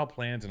 That's not how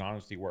plans and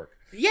honesty work.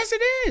 Yes,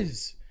 it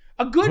is.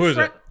 A good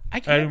friend. Who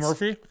is it? Eddie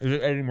Murphy? Is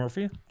it Eddie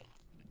Murphy?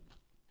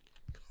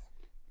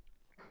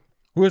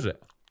 Who is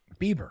it?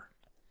 Bieber.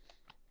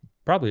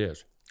 Probably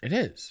is. It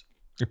is.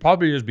 It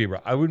probably is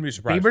Bieber. I wouldn't be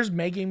surprised. Bieber's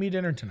making me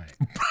dinner tonight.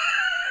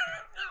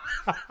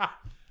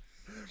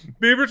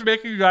 Bieber's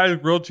making you guys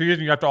grilled cheese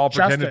and you have to all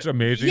pretend it's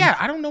amazing. Yeah,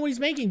 I don't know what he's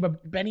making,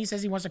 but Benny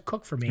says he wants to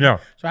cook for me. Yeah.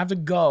 So I have to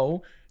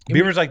go.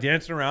 Bieber's like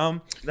dancing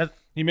around.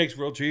 He makes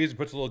grilled cheese and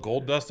puts a little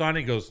gold dust on it.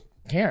 He goes,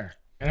 here.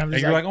 And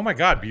you're like, oh my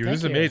God, Bieber, this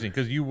is amazing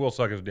because you will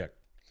suck his dick.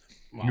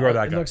 Well, you are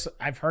that guy.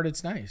 I've heard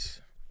it's nice.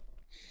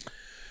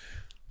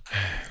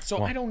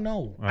 So I don't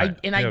know. Right.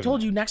 I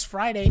told you next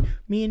Friday,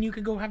 me and you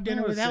could go have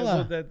dinner with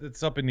Ella.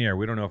 That's up in the air.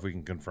 We don't know if we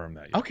can confirm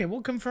that yet. Okay,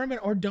 we'll confirm it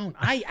or don't.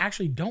 I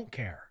actually don't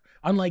care.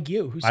 Unlike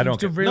you, who seems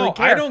to really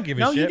care. I don't give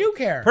a shit. No, you do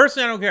care.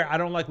 Personally, I don't care. I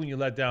don't like when you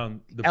let down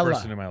the Ella.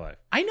 person in my life.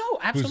 I know,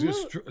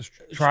 absolutely.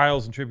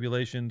 Trials and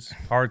tribulations,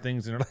 hard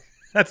things in her life.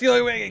 That's the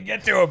only way I can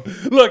get to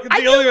him. Look,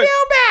 I do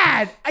feel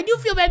bad. I do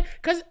feel bad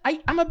because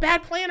I'm a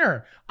bad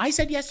planner. I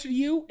said yes to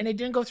you, and it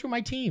didn't go through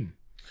my team.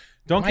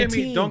 Don't give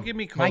me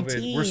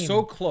COVID. We're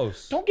so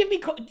close. Don't give me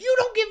COVID. You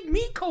don't give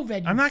me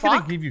COVID. I'm not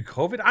going to give you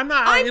COVID. I'm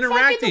not interacting.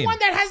 I'm fucking the one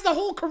that has the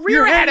whole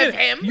career ahead of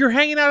him. You're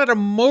hanging out at a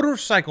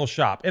motorcycle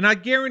shop, and I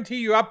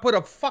guarantee you, I put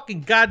a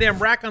fucking goddamn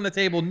rack on the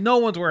table. No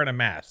one's wearing a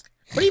mask.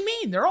 What do you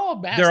mean? They're all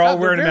masked. They're all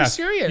wearing a mask.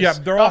 Serious. Yeah,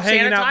 they're all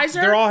hanging out. Sanitizer?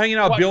 They're all hanging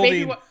out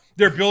building.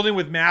 They're building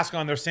with masks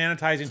on. They're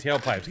sanitizing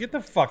tailpipes. Get the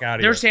fuck out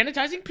of here. They're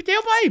sanitizing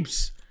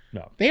tailpipes.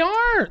 No, they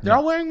are. They're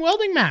all wearing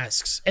welding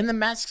masks, and the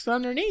masks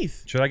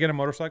underneath. Should I get a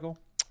motorcycle?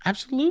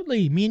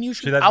 Absolutely. Me and you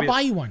should. I'll buy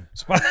you one.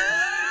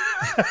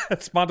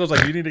 Sponto's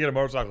like, you need to get a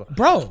motorcycle.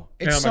 Bro,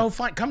 it's so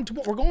fun. Come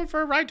tomorrow. We're going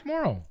for a ride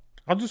tomorrow.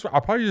 I'll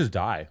probably just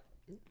die.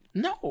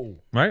 No.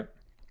 Right?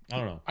 I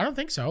don't know. I don't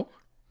think so.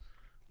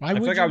 I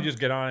would just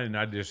get on and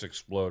I'd just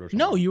explode or something.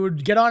 No, you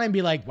would get on and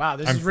be like, wow,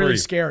 this is really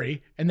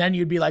scary. And then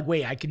you'd be like,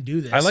 wait, I can do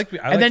this.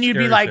 And then you'd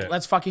be like,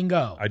 let's fucking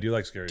go. I do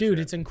like scary shit. Dude,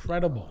 it's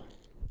incredible.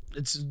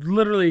 It's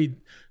literally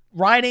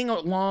riding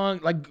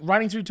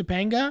through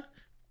Topanga.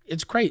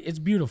 It's great. It's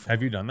beautiful.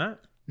 Have you done that?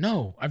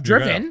 No, I've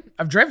driven.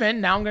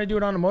 Now I'm going to do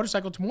it on a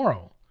motorcycle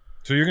tomorrow.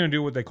 So you're going to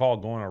do what they call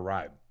going on a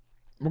ride.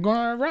 We're going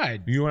on a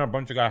ride. You and a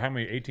bunch of guys. How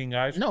many? 18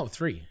 guys? No,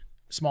 3.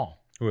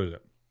 Small. Who is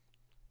it?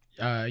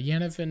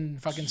 Yannick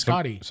and fucking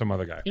Scotty. Some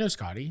other guy. You know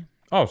Scotty.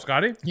 Oh,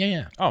 Scotty?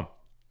 Yeah. Oh.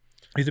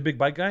 He's a big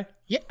bike guy?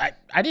 Yeah,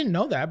 I didn't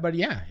know that, but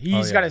yeah.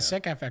 He's got a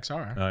sick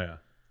FXR. Oh, yeah.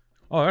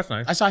 Oh, that's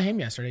nice. I saw him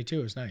yesterday,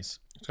 too. It was nice.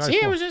 See,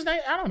 cool. It was just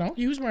nice. I don't know.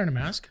 He was wearing a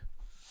mask.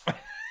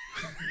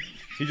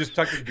 He just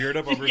tucked his beard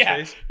up over his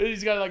face?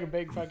 He's got like a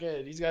big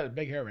he's got a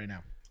big hair right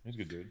now. He's a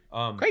good dude.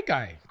 Great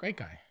guy.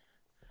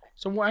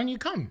 So why don't you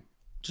come?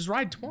 Just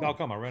ride tomorrow. I'll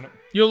come. I'll rent it.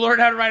 You'll learn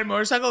how to ride a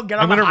motorcycle. Get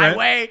on the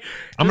highway.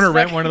 I'm gonna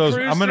rent one of those.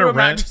 I'm gonna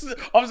rent.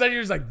 All of a sudden,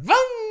 you're just like, vroom.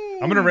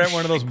 I'm gonna rent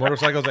one of those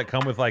motorcycles that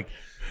come with like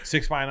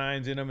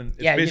 6x9s in them, and it's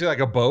basically like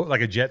a boat,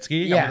 like a jet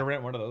ski. Yeah. I'm gonna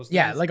rent one of those things.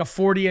 Yeah, like a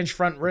 40-inch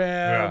front rim.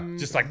 Yeah.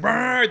 Just like,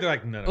 they're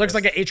like, no. It looks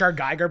like an H.R.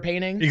 Geiger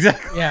painting.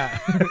 Exactly. Yeah.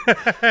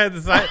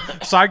 The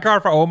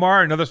sidecar for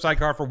Omar, another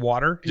sidecar for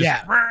water.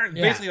 Just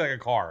basically like a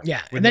car.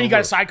 Yeah. And then you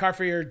got a sidecar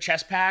for your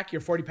chest pack,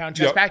 your 40-pound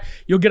chest pack.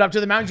 You'll get up to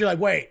the mountains. You're like,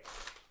 wait,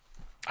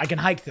 I can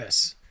hike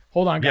this.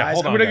 Hold on, guys.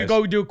 I'm gonna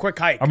go do a quick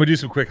hike. I'm gonna do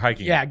some quick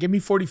hiking. Yeah, give me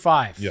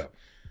 45. Yeah.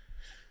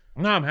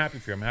 No, I'm happy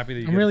for you. I'm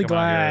happy that I'm really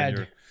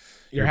glad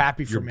you're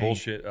happy for your me.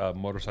 Bullshit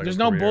motorcycle. There's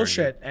no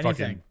bullshit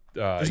anything.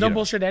 There's no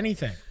bullshit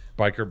anything.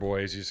 Biker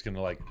boys, you're just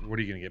gonna like, what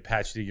are you gonna get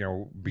patched? You're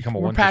gonna become a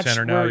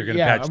 1%er now. You're gonna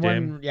patch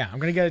in. Yeah, I'm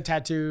gonna get a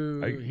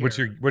tattoo. What's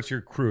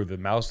your crew? The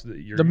mouse.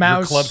 Your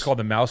club's called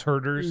the Mouse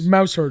Herders.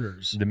 Mouse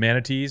Herders. The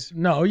manatees.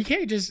 No, you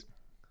can't just.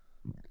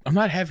 I'm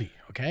not heavy.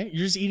 Okay,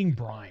 you're just eating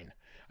brine.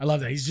 I love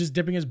that. He's just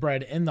dipping his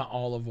bread in the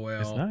olive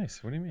oil. It's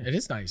nice. What do you mean? It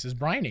is nice. It's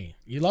briny.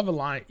 You love a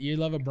line. You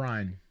love a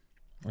brine.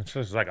 It's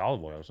just like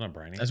olive oil. It's not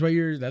briny. That's what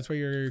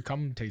your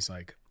cum tastes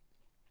like.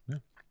 Yeah.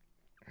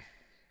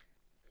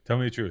 Tell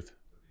me the truth.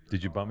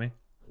 Did you bump me?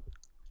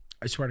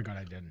 I swear to God,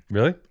 I didn't.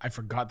 Really? I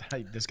forgot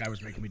that this guy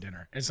was making me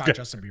dinner. It's not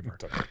Justin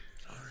Bieber.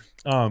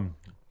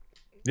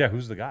 Yeah.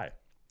 Who's the guy?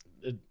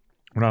 We're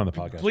not on the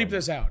podcast. Bleep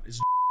this out.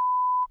 It's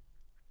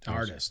the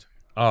artist.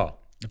 Oh,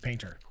 the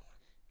painter.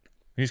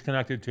 He's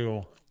connected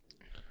to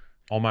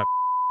all my.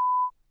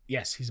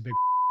 Yes, he's a big.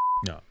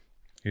 No,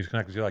 he's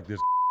connected to like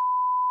this.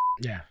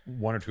 Yeah.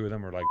 One or two of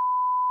them are like.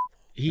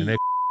 Yeah.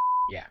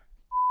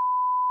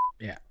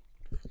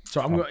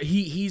 So I'm going.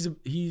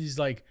 He's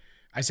like,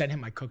 I sent him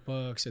my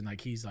cookbooks and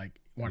like he's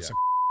like wants to.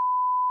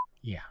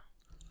 Yeah.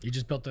 He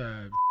just built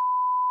a.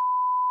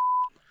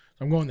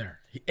 So I'm going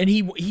there, and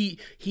he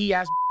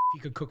asked if he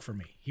could cook for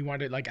me. He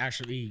wanted like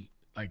actually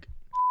like.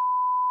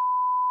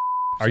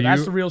 So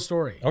that's the real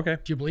story. Okay.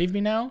 Do you believe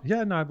me now?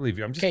 Yeah, no, I believe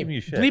you. I'm just giving you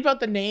shit. Bleep out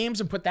the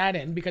names and put that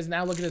in because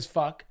now look at this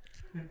fuck.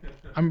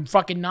 I'm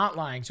fucking not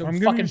lying. So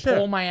I'm fucking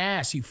pull my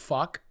ass, you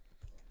fuck.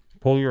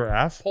 Pull your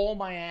ass? Pull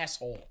my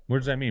asshole. What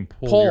does that mean?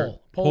 Pull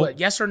it.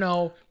 Yes or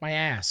no, my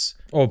ass.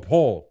 Oh,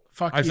 pull.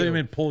 Fuck I thought you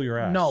meant pull your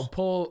ass. No,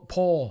 pull.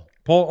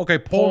 Okay,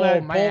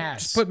 pull my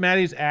ass. Just put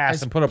Maddie's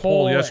ass and put a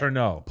pull, yes or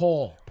no.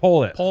 Pull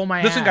it. Pull my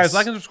ass. Listen, guys,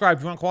 like and subscribe.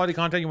 If you want quality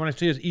content, you want to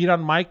see us eat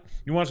on mic,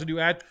 you want us to do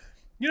ad.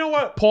 You know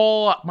what?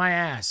 Pull my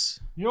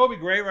ass. You know what would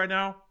be great right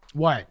now?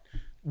 What?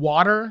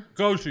 Water?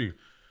 Goshi.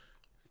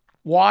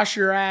 Wash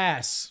your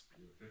ass.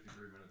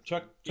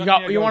 Chuck you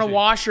want to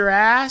wash your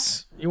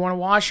ass? You want to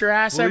wash your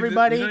ass,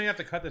 everybody? You don't even have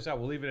to cut this out.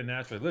 We'll leave it in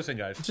naturally. Listen,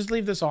 guys. Just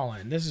leave this all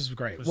in. This is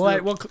great.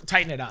 We'll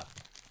tighten it up.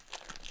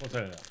 We'll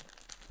tighten it up.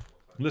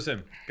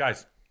 Listen,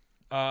 guys.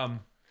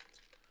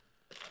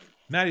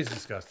 Maddie's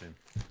disgusting.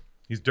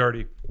 He's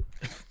dirty.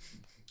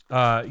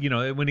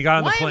 When he got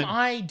on the plane.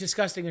 Why am I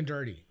disgusting and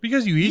dirty?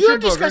 Because you eat your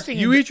boogers.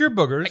 You eat your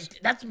boogers.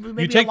 That's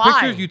maybe a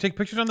lie. You take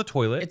pictures on the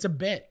toilet. It's a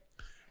bit.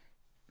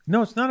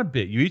 No, it's not a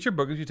bit. You eat your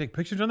boogers. You take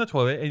pictures on the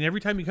toilet, and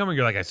every time you come in,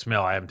 you're like, I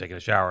smell. I haven't taken a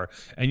shower,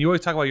 and you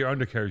always talk about your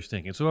undercarriage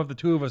stinking. So of the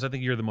two of us, I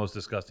think you're the most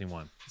disgusting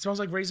one. It smells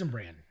like Raisin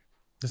Bran.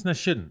 It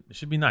shouldn't. It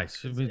should be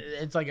nice.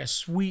 It's like a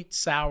sweet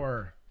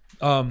sour.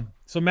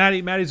 So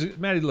Maddie's a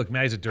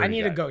dirty guy. I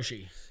need a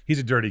Goshi. He's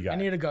a dirty guy. I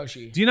need a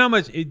Goshi. Do you know how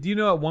much? Do you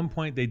know at one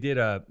point they did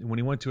when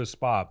he went to a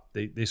spa,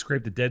 they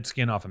scraped the dead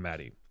skin off of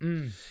Maddie,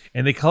 and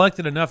they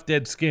collected enough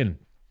dead skin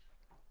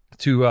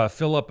to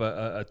fill up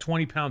a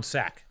 20-pound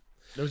sack.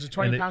 There was a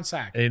 20-pound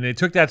sack, and they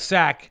took that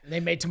sack. And they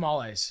made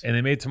tamales. And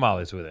they made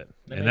tamales with it,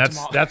 and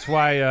that's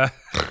why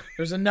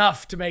there's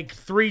enough to make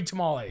 3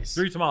 tamales.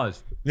 3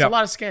 tamales. It's a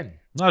lot of skin.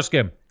 A lot of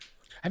skin.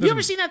 Have you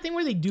ever seen that thing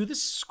where they do the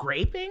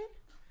scraping?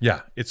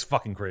 Yeah, it's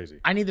fucking crazy.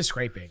 I need the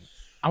scraping.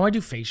 I want to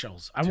do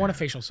facials. I want a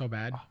facial so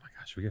bad. Oh my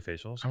gosh, should we get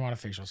facials? I want a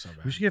facial so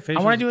bad. We should get facials.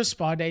 I want to do a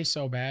spa day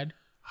so bad.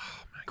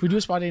 Oh my Can we do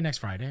a spa day next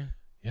Friday?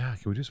 Yeah,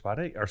 can we do a spa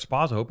day? Are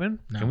spas open?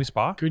 No. Can we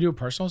spa? Can we do a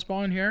personal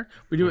spa in here?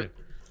 We do it.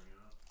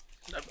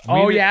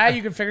 Oh yeah,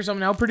 you can figure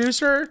something out,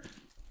 producer.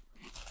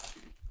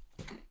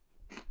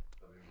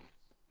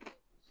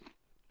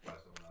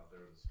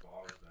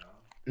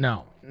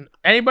 No.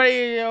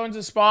 Anybody owns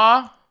a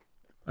spa?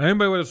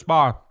 Anybody with a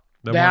spa?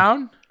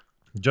 Down?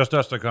 Just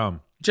us to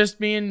come.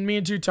 Just me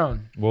and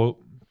Two-Tone. We'll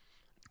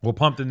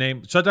pump the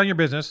name. Shut down your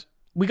business.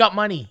 We got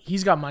money.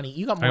 He's got money.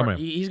 You got more.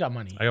 He's got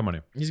money. I got money.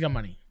 He's got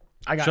money.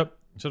 Shut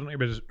down your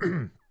business.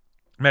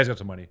 Matt's got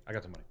some money. I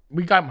got some money.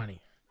 We got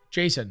money.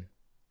 Jason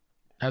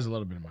has a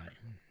little bit of money.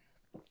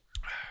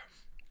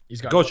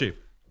 He's got Goshi.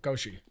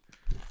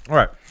 All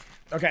right.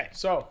 Okay,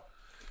 so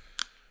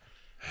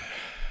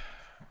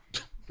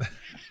I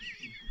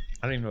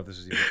don't even know if this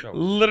is even a show.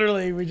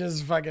 Literally, we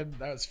just fucking.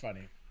 That was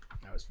funny.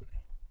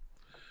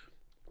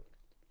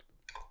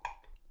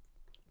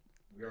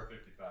 We are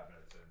 55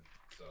 minutes in,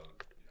 so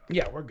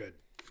yeah, we're good.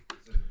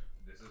 This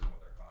isn't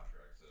what their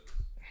contract says.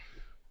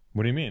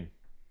 What do you mean?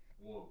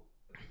 Well,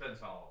 it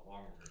depends how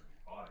long we're going to be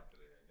potting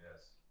today, I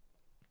guess.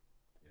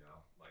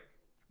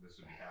 This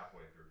would be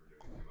halfway through.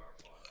 We're doing a 2-hour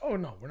pod. Oh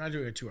no, we're not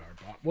doing a 2-hour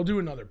pod. We'll do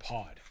another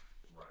pod.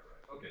 Right.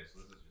 Okay, so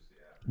this is just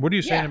the average. What are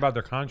you saying Yeah. about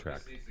their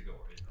contract? This needs to go in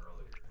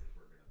earlier if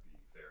we're going to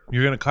be fair.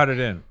 You're gonna cut it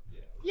in.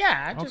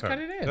 Yeah, just Okay. cut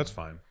it in. That's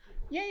fine.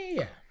 Yeah.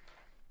 Just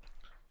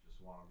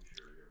want to be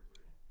sure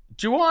everybody.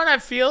 Do you want to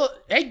feel?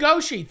 Hey,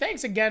 Goshi,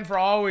 thanks again for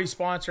always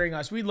sponsoring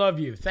us. We love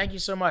you. Thank you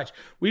so much.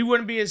 We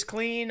wouldn't be as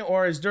clean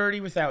or as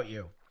dirty without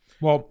you.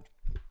 Well,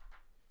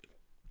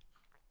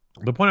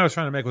 the point I was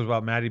trying to make was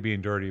about Maddie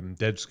being dirty and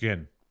dead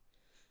skin.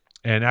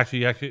 And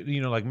actually,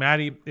 you know, like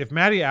Maddie, if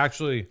Maddie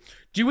actually,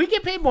 Do we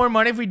get paid more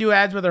money if we do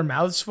ads with our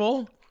mouths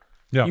full?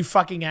 yeah, You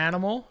fucking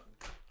animal.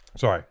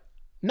 sorry,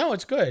 No,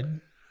 it's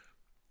good.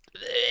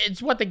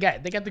 It's what they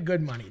get. They get the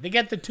good money. They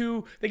get the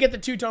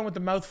two-tone with the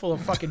mouthful of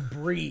fucking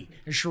brie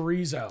and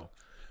chorizo.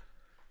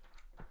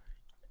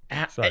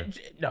 Sorry.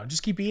 No,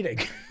 just keep eating.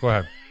 go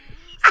ahead.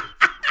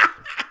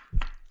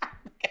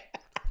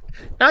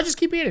 No, just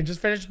keep eating. Just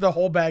finish the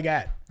whole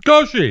baguette.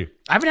 Goshi.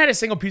 I haven't had a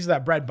single piece of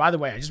that bread, by the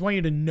way. I just want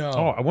you to know.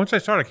 Oh, once I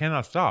start, I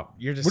cannot stop.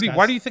 You're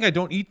Why do you think I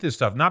don't eat this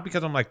stuff? Not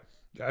because I'm like,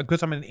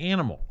 because I'm an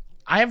animal.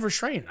 I have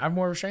restraint. I have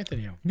more restraint than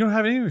you. You don't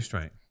have any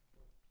restraint.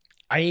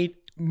 I ate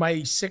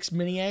my 6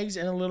 mini eggs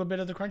and a little bit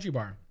of the crunchy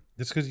bar.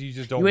 Just because you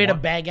just don't. You ate a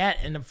want. baguette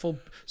and a full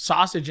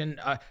sausage and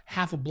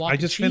half a block I of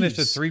just cheese. finished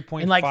a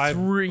 3.5 in like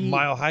 3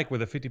 mile hike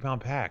with a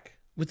 50-pound pack.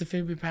 with the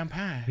 50-pound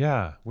pie.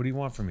 Yeah. What do you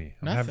want from me?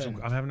 Nothing.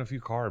 I'm having a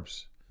few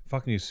carbs.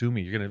 Fucking you, sue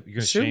me. You're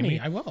gonna Sue shame me. me.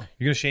 I will.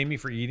 You're gonna shame me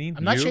for eating.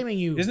 I'm not shaming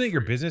you. Isn't it your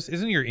business?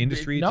 Isn't it your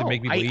industry No, to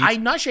make people eat?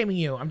 I'm not shaming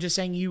you. I'm just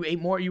saying you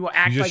ate more. You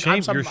act You like just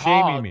I'm some you're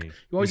hog. shaming me.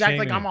 You always You're act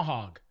like shaming I'm me. a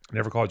hog.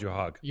 Never called you a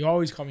hog. You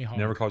always call me hog.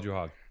 Never called you a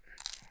hog.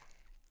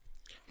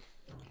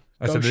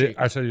 Go shake.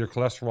 I said your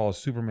cholesterol is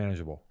super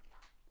manageable.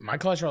 My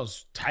cholesterol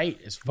is tight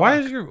as fuck.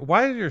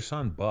 Why is your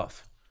son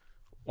buff?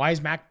 Why is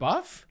Mac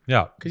buff?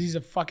 Yeah, Because he's a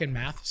fucking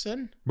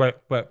Matheson?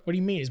 but What do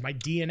you mean? Is my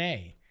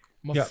DNA?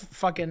 Yeah.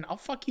 I'll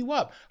fuck you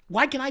up.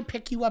 Why can I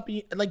pick you up?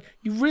 And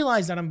you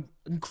realize that I'm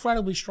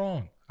incredibly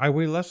strong. I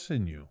weigh less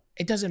than you.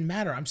 It doesn't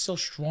matter. I'm still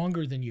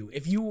stronger than you.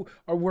 If you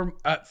were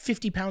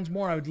 50 pounds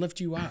more, I would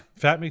lift you up.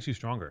 Fat makes you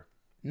stronger.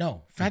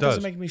 No, fat does.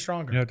 doesn't make me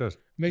stronger. Yeah, it does.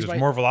 Makes There's my-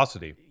 more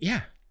velocity.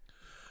 Yeah.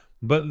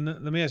 But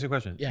let me ask you a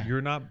question. Yeah.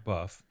 You're not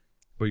buff,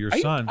 but your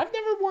son. I've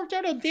never worked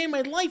out a day in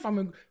my life.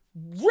 I'm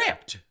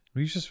ripped.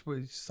 He's just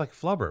like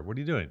flubber. What are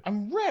you doing?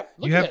 I'm ripped.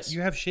 Look at this.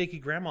 You have shaky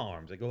grandma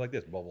arms. They go like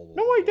this. Blah, blah, blah,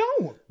 No, blah, I blah.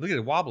 don't. Look at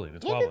it wobbling.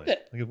 It's Look wobbling. at that.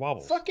 Look at it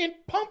wobbles. Fucking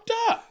pumped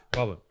up.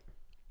 Wobbling.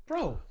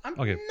 Bro, I'm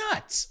Okay.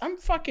 nuts. I'm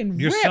fucking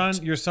Your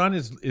ripped. son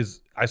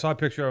is. I saw a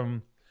picture of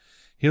him.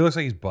 He looks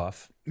like he's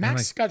buff. I'm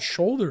Max like, got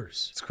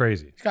shoulders. it's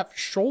crazy. He's got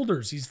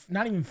shoulders. He's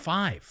not even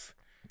 5.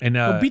 And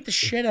He'll beat the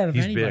shit out of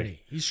he's anybody. big.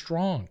 He's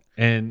strong.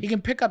 And He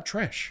can pick up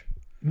Trish.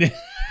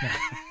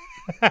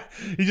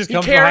 he just He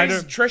comes behind her.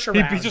 carries Trish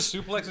around. He just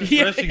suplexes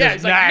Yeah, Trish. He yeah, goes,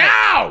 he's like,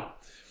 "Nah." no!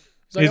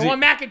 He's like, Is I he- want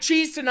mac and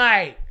cheese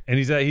tonight. And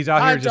he's out here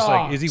Hot just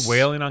like, is dogs. he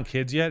wailing on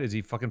kids yet? Is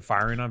he fucking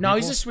firing on No, people?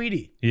 he's a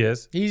sweetie. He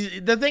is.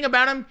 He's the thing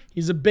about him.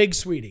 He's a big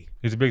sweetie.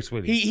 He's a big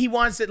sweetie. He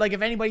wants it. Like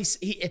if anybody's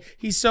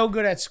he's so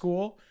good at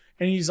school,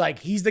 and he's like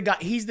he's the guy.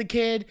 He's the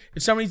kid.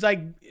 If somebody's like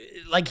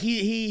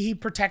he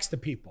protects the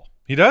people.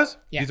 He does?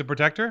 Yeah. He's a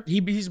protector?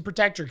 He's a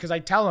protector because I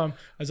tell him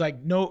I was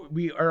like, no,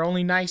 we are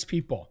only nice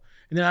people.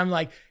 And then I'm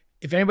like,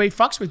 if anybody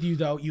fucks with you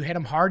though, you hit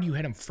him hard. You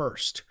hit him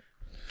first.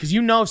 Because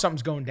you know if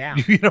something's going down.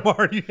 You hit him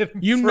hard, you hit him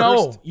You first.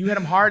 know you hit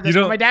him hard. That's You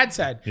what don't- my dad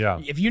said.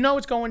 Yeah. If you know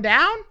it's going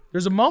down,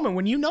 there's a moment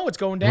when you know it's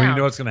going down. When you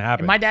know it's gonna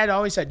happen. And my dad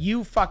always said,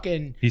 you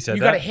fucking He said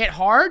you that? gotta hit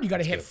hard, you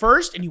gotta hit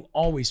first, and you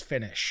always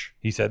finish.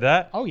 He said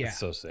that? Oh, yeah. That's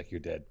so sick.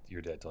 Your dad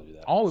told you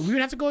that. Oh, we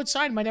would have to go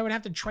outside. My dad would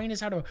have to train us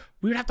how to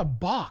we would have to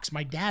box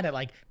my dad at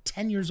like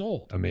 10 years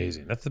old.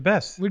 Amazing. That's the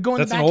best. We'd go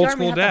in That's the an backyard old and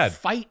we'd school have dad. to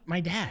fight my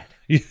dad.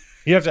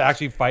 You have to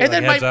actually fight And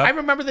like then heads up. I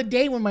remember the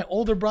day when my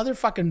older brother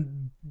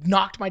fucking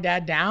knocked my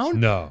dad down.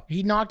 No.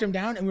 He knocked him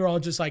down and we were all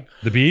just like,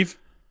 The beef?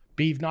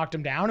 Beef knocked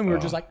him down and we were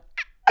just like,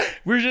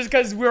 we were just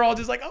because we were all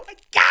just like, oh my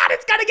God,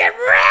 it's gonna get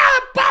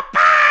real,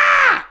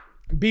 Papa!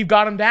 Beef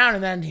got him down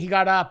and then he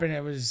got up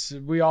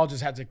and we all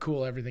just had to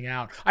cool everything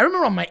out. I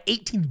remember on my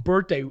 18th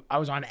birthday, I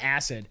was on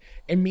acid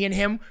and me and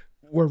him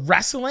were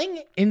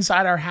wrestling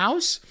inside our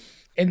house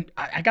and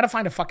I gotta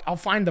find I'll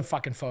find the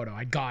fucking photo.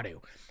 I got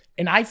to.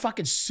 And I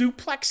fucking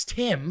suplexed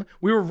him.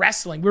 We were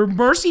wrestling. We were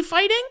mercy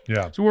fighting.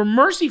 Yeah. So we're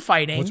mercy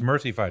fighting. What's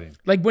mercy fighting?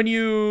 Like when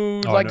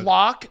you Oh, like no.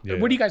 lock. Yeah,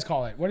 what do yeah. you guys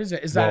call it? What is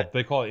it? Is Well, that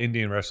they call it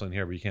Indian wrestling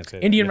here, but you can't say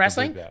that. Indian You have to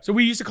wrestling? bleep that. So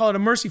we used to call it a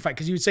mercy fight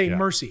because you would say Yeah.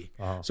 mercy.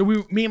 Uh-huh. So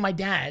me and my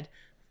dad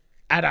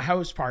at a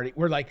house party,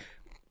 we're like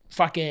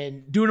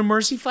fucking doing a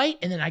mercy fight,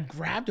 and then I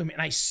grabbed him and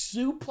I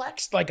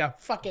suplexed like a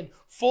fucking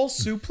full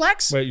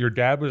suplex. Wait, your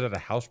dad was at a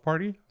house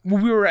party?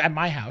 When we were at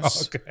my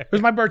house. Okay. It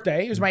was my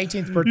birthday. It was my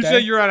 18th birthday. You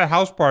said you're at a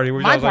house party.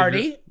 Where my I was like,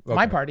 party. you're-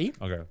 My Okay. party.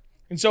 Okay.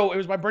 And so it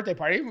was my birthday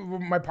party.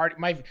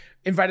 My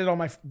invited all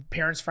my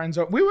parents' friends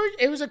over.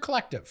 It was a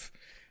collective.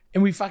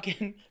 And we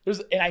fucking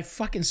and I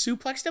fucking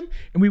suplexed him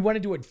and we went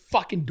into a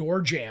fucking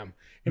door jam.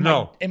 And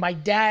No. my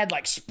dad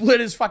like split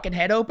his fucking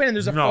head open and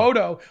there's a No.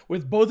 photo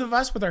with both of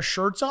us with our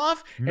shirts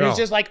off. And No. it's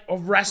just like a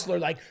wrestler,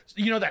 like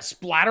you know that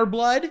splatter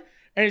blood.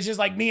 And it's just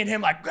like me and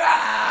him like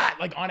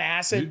on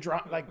acid,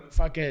 drunk, like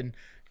fucking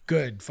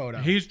good photo.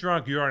 He's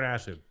drunk. You're on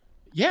acid.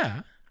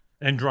 Yeah.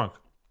 And drunk.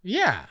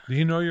 Yeah. Do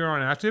you know you're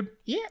on acid?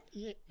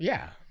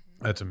 Yeah.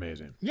 That's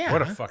amazing. Yeah.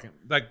 What a fucking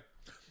like.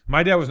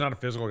 My dad was not a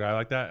physical guy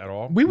like that at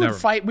all. We would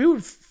fight. We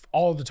would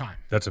all the time.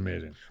 That's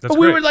amazing. That's but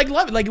great. we would like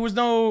love it. Like it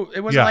wasn't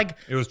like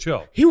it was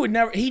chill. He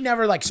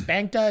never like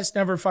spanked us.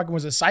 Never fucking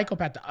was a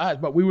psychopath to us.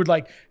 But we were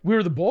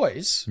the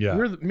boys. Yeah.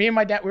 Me and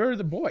my dad. We were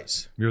the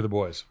boys. You're the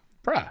boys.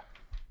 Bruh.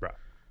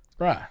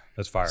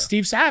 That's fire.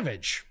 Steve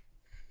Savage.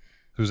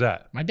 Who's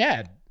that? My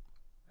dad.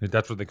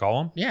 That's what they call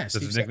him? Yeah. That's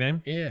his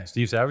nickname? Yeah.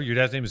 Steve Savage? Your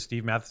dad's name is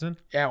Steve Matheson?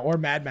 Yeah, or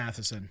Mad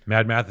Matheson.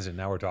 Mad Matheson.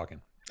 Now we're talking.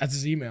 That's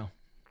his email.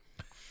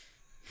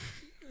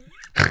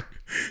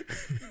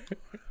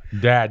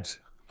 Dads.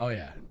 Oh,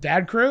 yeah.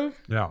 Dad crew?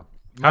 Yeah.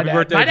 Happy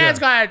birthday. My dad's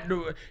got,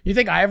 you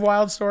think I have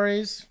wild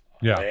stories?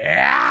 Yeah.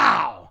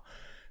 Yeah.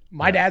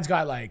 My dad's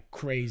got like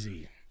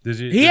crazy.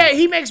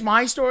 He makes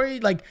my story,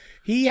 like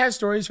he has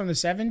stories from the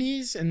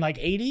 70s and like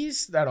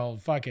 80s that'll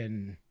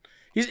fucking,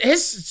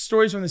 his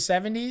stories from the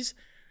 70s,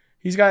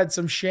 he's got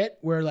some shit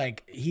where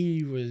like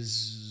he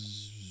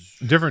was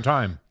different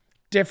time.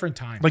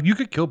 Like you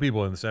could kill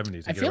people in the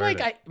 70s. I feel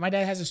like my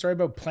dad has a story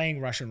about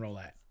playing Russian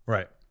roulette.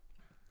 Right.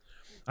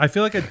 I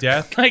feel like a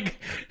death. Like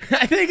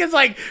I think it's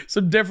like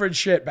some different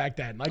shit back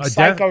then, like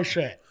psycho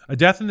shit. A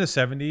death in the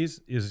 70s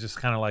is just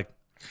kind of like,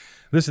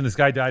 listen, this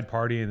guy died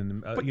partying,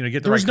 and get the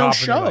there was right no cop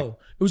show. like,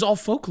 it was all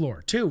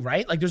folklore too,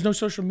 right? Like there's no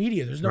social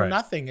media, there's no Right.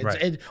 nothing. It's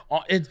Right.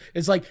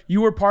 it's like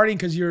you were partying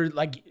because you're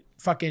like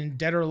fucking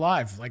dead or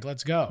alive. Like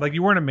let's go. like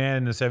you weren't a man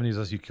in the 70s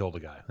unless you killed a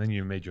guy. Then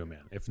you made you a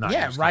man. If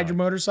not, ride your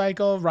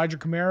motorcycle, ride your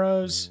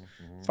Camaros,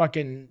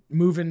 fucking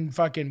moving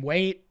fucking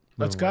weight.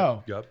 Let's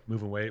go. Yep,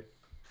 moving weight,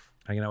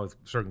 hanging out with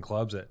certain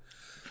clubs that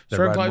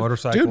Certain ride clubs.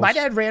 motorcycles. Dude, my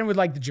dad ran with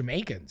like the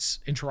Jamaicans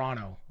in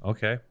Toronto.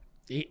 Okay,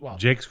 Well,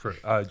 Drake's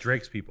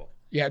people.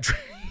 yeah.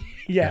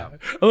 Yeah,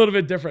 a little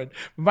bit different.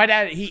 My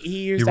dad, he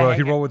used to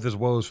He rolled with his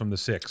woes from the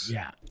Six.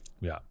 Yeah.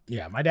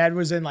 My dad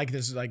was in like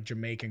this like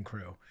Jamaican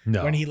crew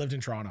when he lived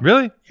in Toronto.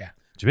 Really? Yeah.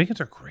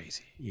 Jamaicans are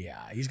crazy. Yeah,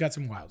 he's got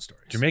some wild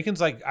stories.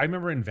 Jamaicans, like I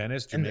remember in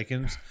Venice,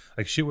 Jamaicans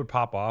like shit would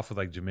pop off with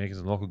like Jamaicans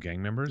and local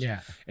gang members. Yeah.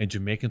 And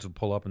Jamaicans would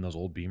pull up in those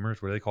old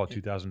Beamers. What do they call it?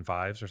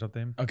 2005s or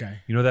something. Okay.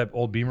 You know that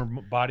old Beamer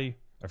body?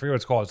 I forget what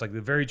it's called. It's like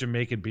the very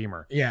Jamaican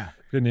Beamer. Yeah.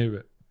 Couldn't name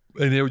it.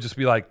 And they would just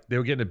be like, they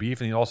would get into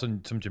beef, and then all of a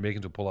sudden some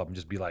Jamaicans would pull up and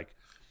just be like,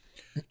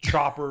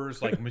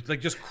 choppers, like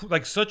just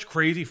like such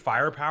crazy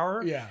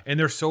firepower. Yeah. And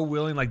they're so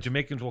willing, like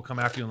Jamaicans will come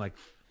after you and like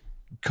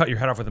cut your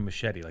head off with a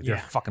machete. Like they're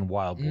fucking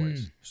wild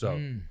boys.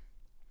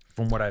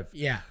 From what I've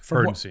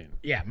heard and seen.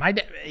 Yeah, my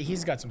dad,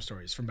 he's got some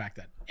stories from back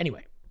then.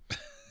 Anyway.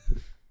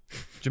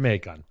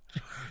 Jamaican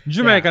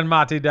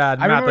Mati dad.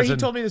 I remember he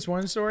told me this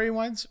one story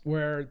once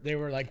where they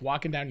were like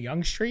walking down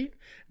Yonge Street.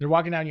 They're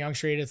walking down Yonge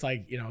Street. It's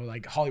like,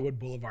 like Hollywood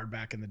Boulevard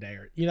back in the day,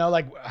 or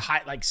like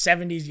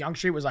 70s Yonge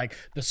Street was like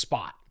the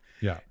spot.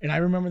 Yeah. And I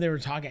remember they were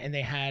talking, and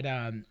they had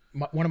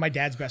one of my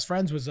dad's best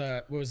friends was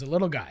a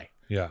little guy.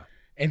 Yeah.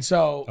 And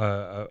so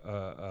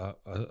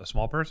a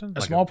small person?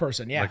 A small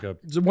person, yeah.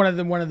 One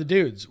of the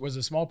dudes was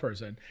a small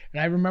person.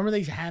 And I remember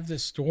they have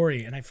this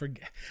story, and I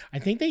forget. I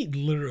think they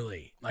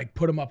literally like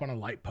put him up on a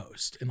light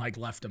post and like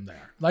left him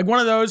there. Like one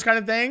of those kind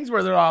of things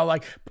where they're all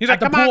like he's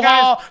at like, the pool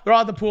hall. They're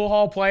all at the pool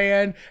hall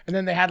playing, and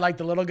then they had like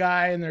the little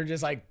guy, and they're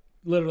just like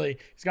literally.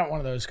 He's got one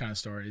of those kind of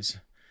stories,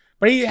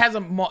 but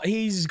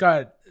he's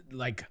got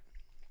like.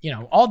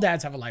 All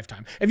dads have a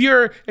lifetime. If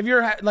you're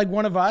like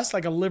one of us,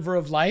 like a liver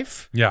of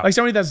life, like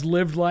somebody that's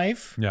lived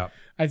life,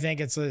 I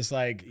think it's this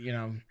like,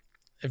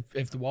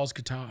 if the walls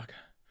could talk,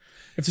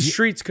 if the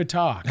streets could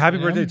talk. Happy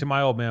birthday to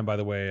my old man, by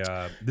the way.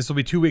 This will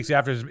be 2 weeks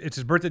after. It's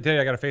his birthday today.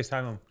 I got to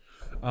FaceTime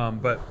him.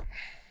 But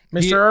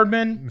Mr.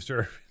 Erdman,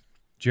 Mr.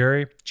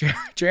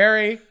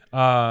 Jerry.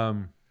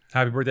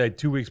 Happy birthday,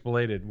 2 weeks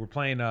belated. We're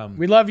playing.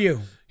 We love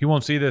you. He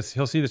won't see this.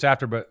 He'll see this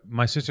after, but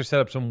my sister set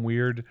up some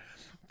weird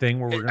thing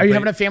where we're Are you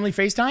having a family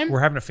FaceTime? We're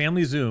having a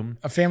family Zoom.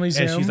 A family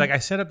Zoom. And she's like, I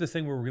set up this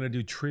thing where we're gonna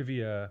do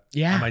trivia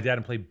on my dad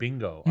and play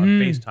bingo on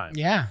FaceTime.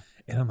 Yeah.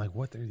 And I'm like,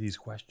 what are these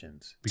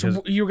questions? Because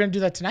so you were gonna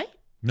do that tonight?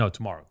 No,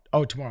 tomorrow.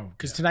 Oh, tomorrow.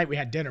 Because tonight we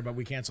had dinner, but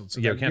we canceled.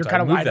 So yeah, you're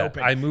kind of wide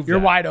open. You're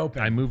wide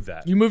open. I moved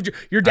that. You moved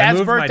your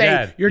dad's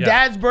birthday. Your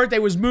dad's birthday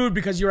was moved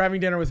because you were having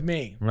dinner with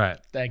me. Right.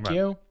 Thank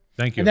you.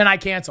 And then I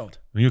canceled.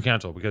 You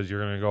canceled because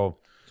you're gonna go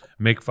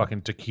make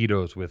fucking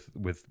taquitos with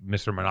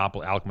Mr.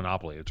 Monopoly, Alec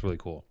Monopoly. It's really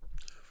cool.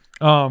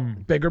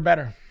 Bigger,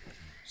 better.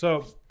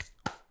 So,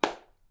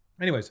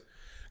 anyways,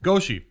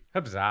 Goshi.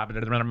 Micro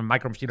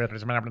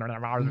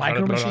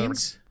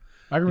Machines?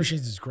 Micro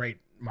Machines is great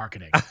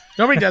marketing.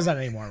 Nobody does that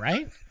anymore,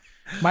 right?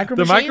 Micro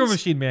the Machines? Micro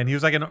Machine man. He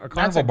was like a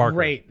carnival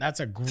barker. That's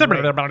a great.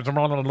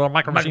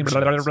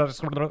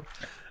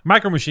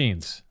 Micro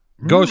Machines.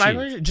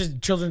 Goshi.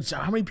 Just children.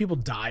 How many people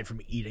died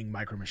from eating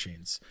Micro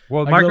Machines?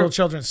 Well, like little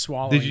children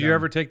swallowing. Did you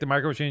ever take the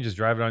Micro Machine, just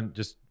drive it on,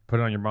 just put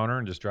it on your boner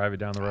and just drive it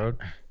down the road?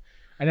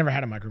 I never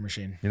had a micro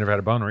machine. You never had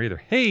a boner either.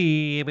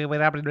 Hey,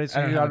 what happened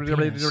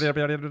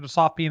to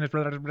soft penis,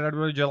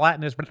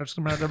 gelatinous,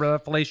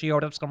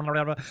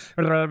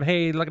 fellatio.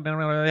 Hey, look at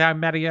I'm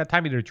Maddie,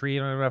 tie me to a tree,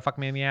 fuck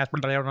me in the ass,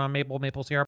 maple syrup.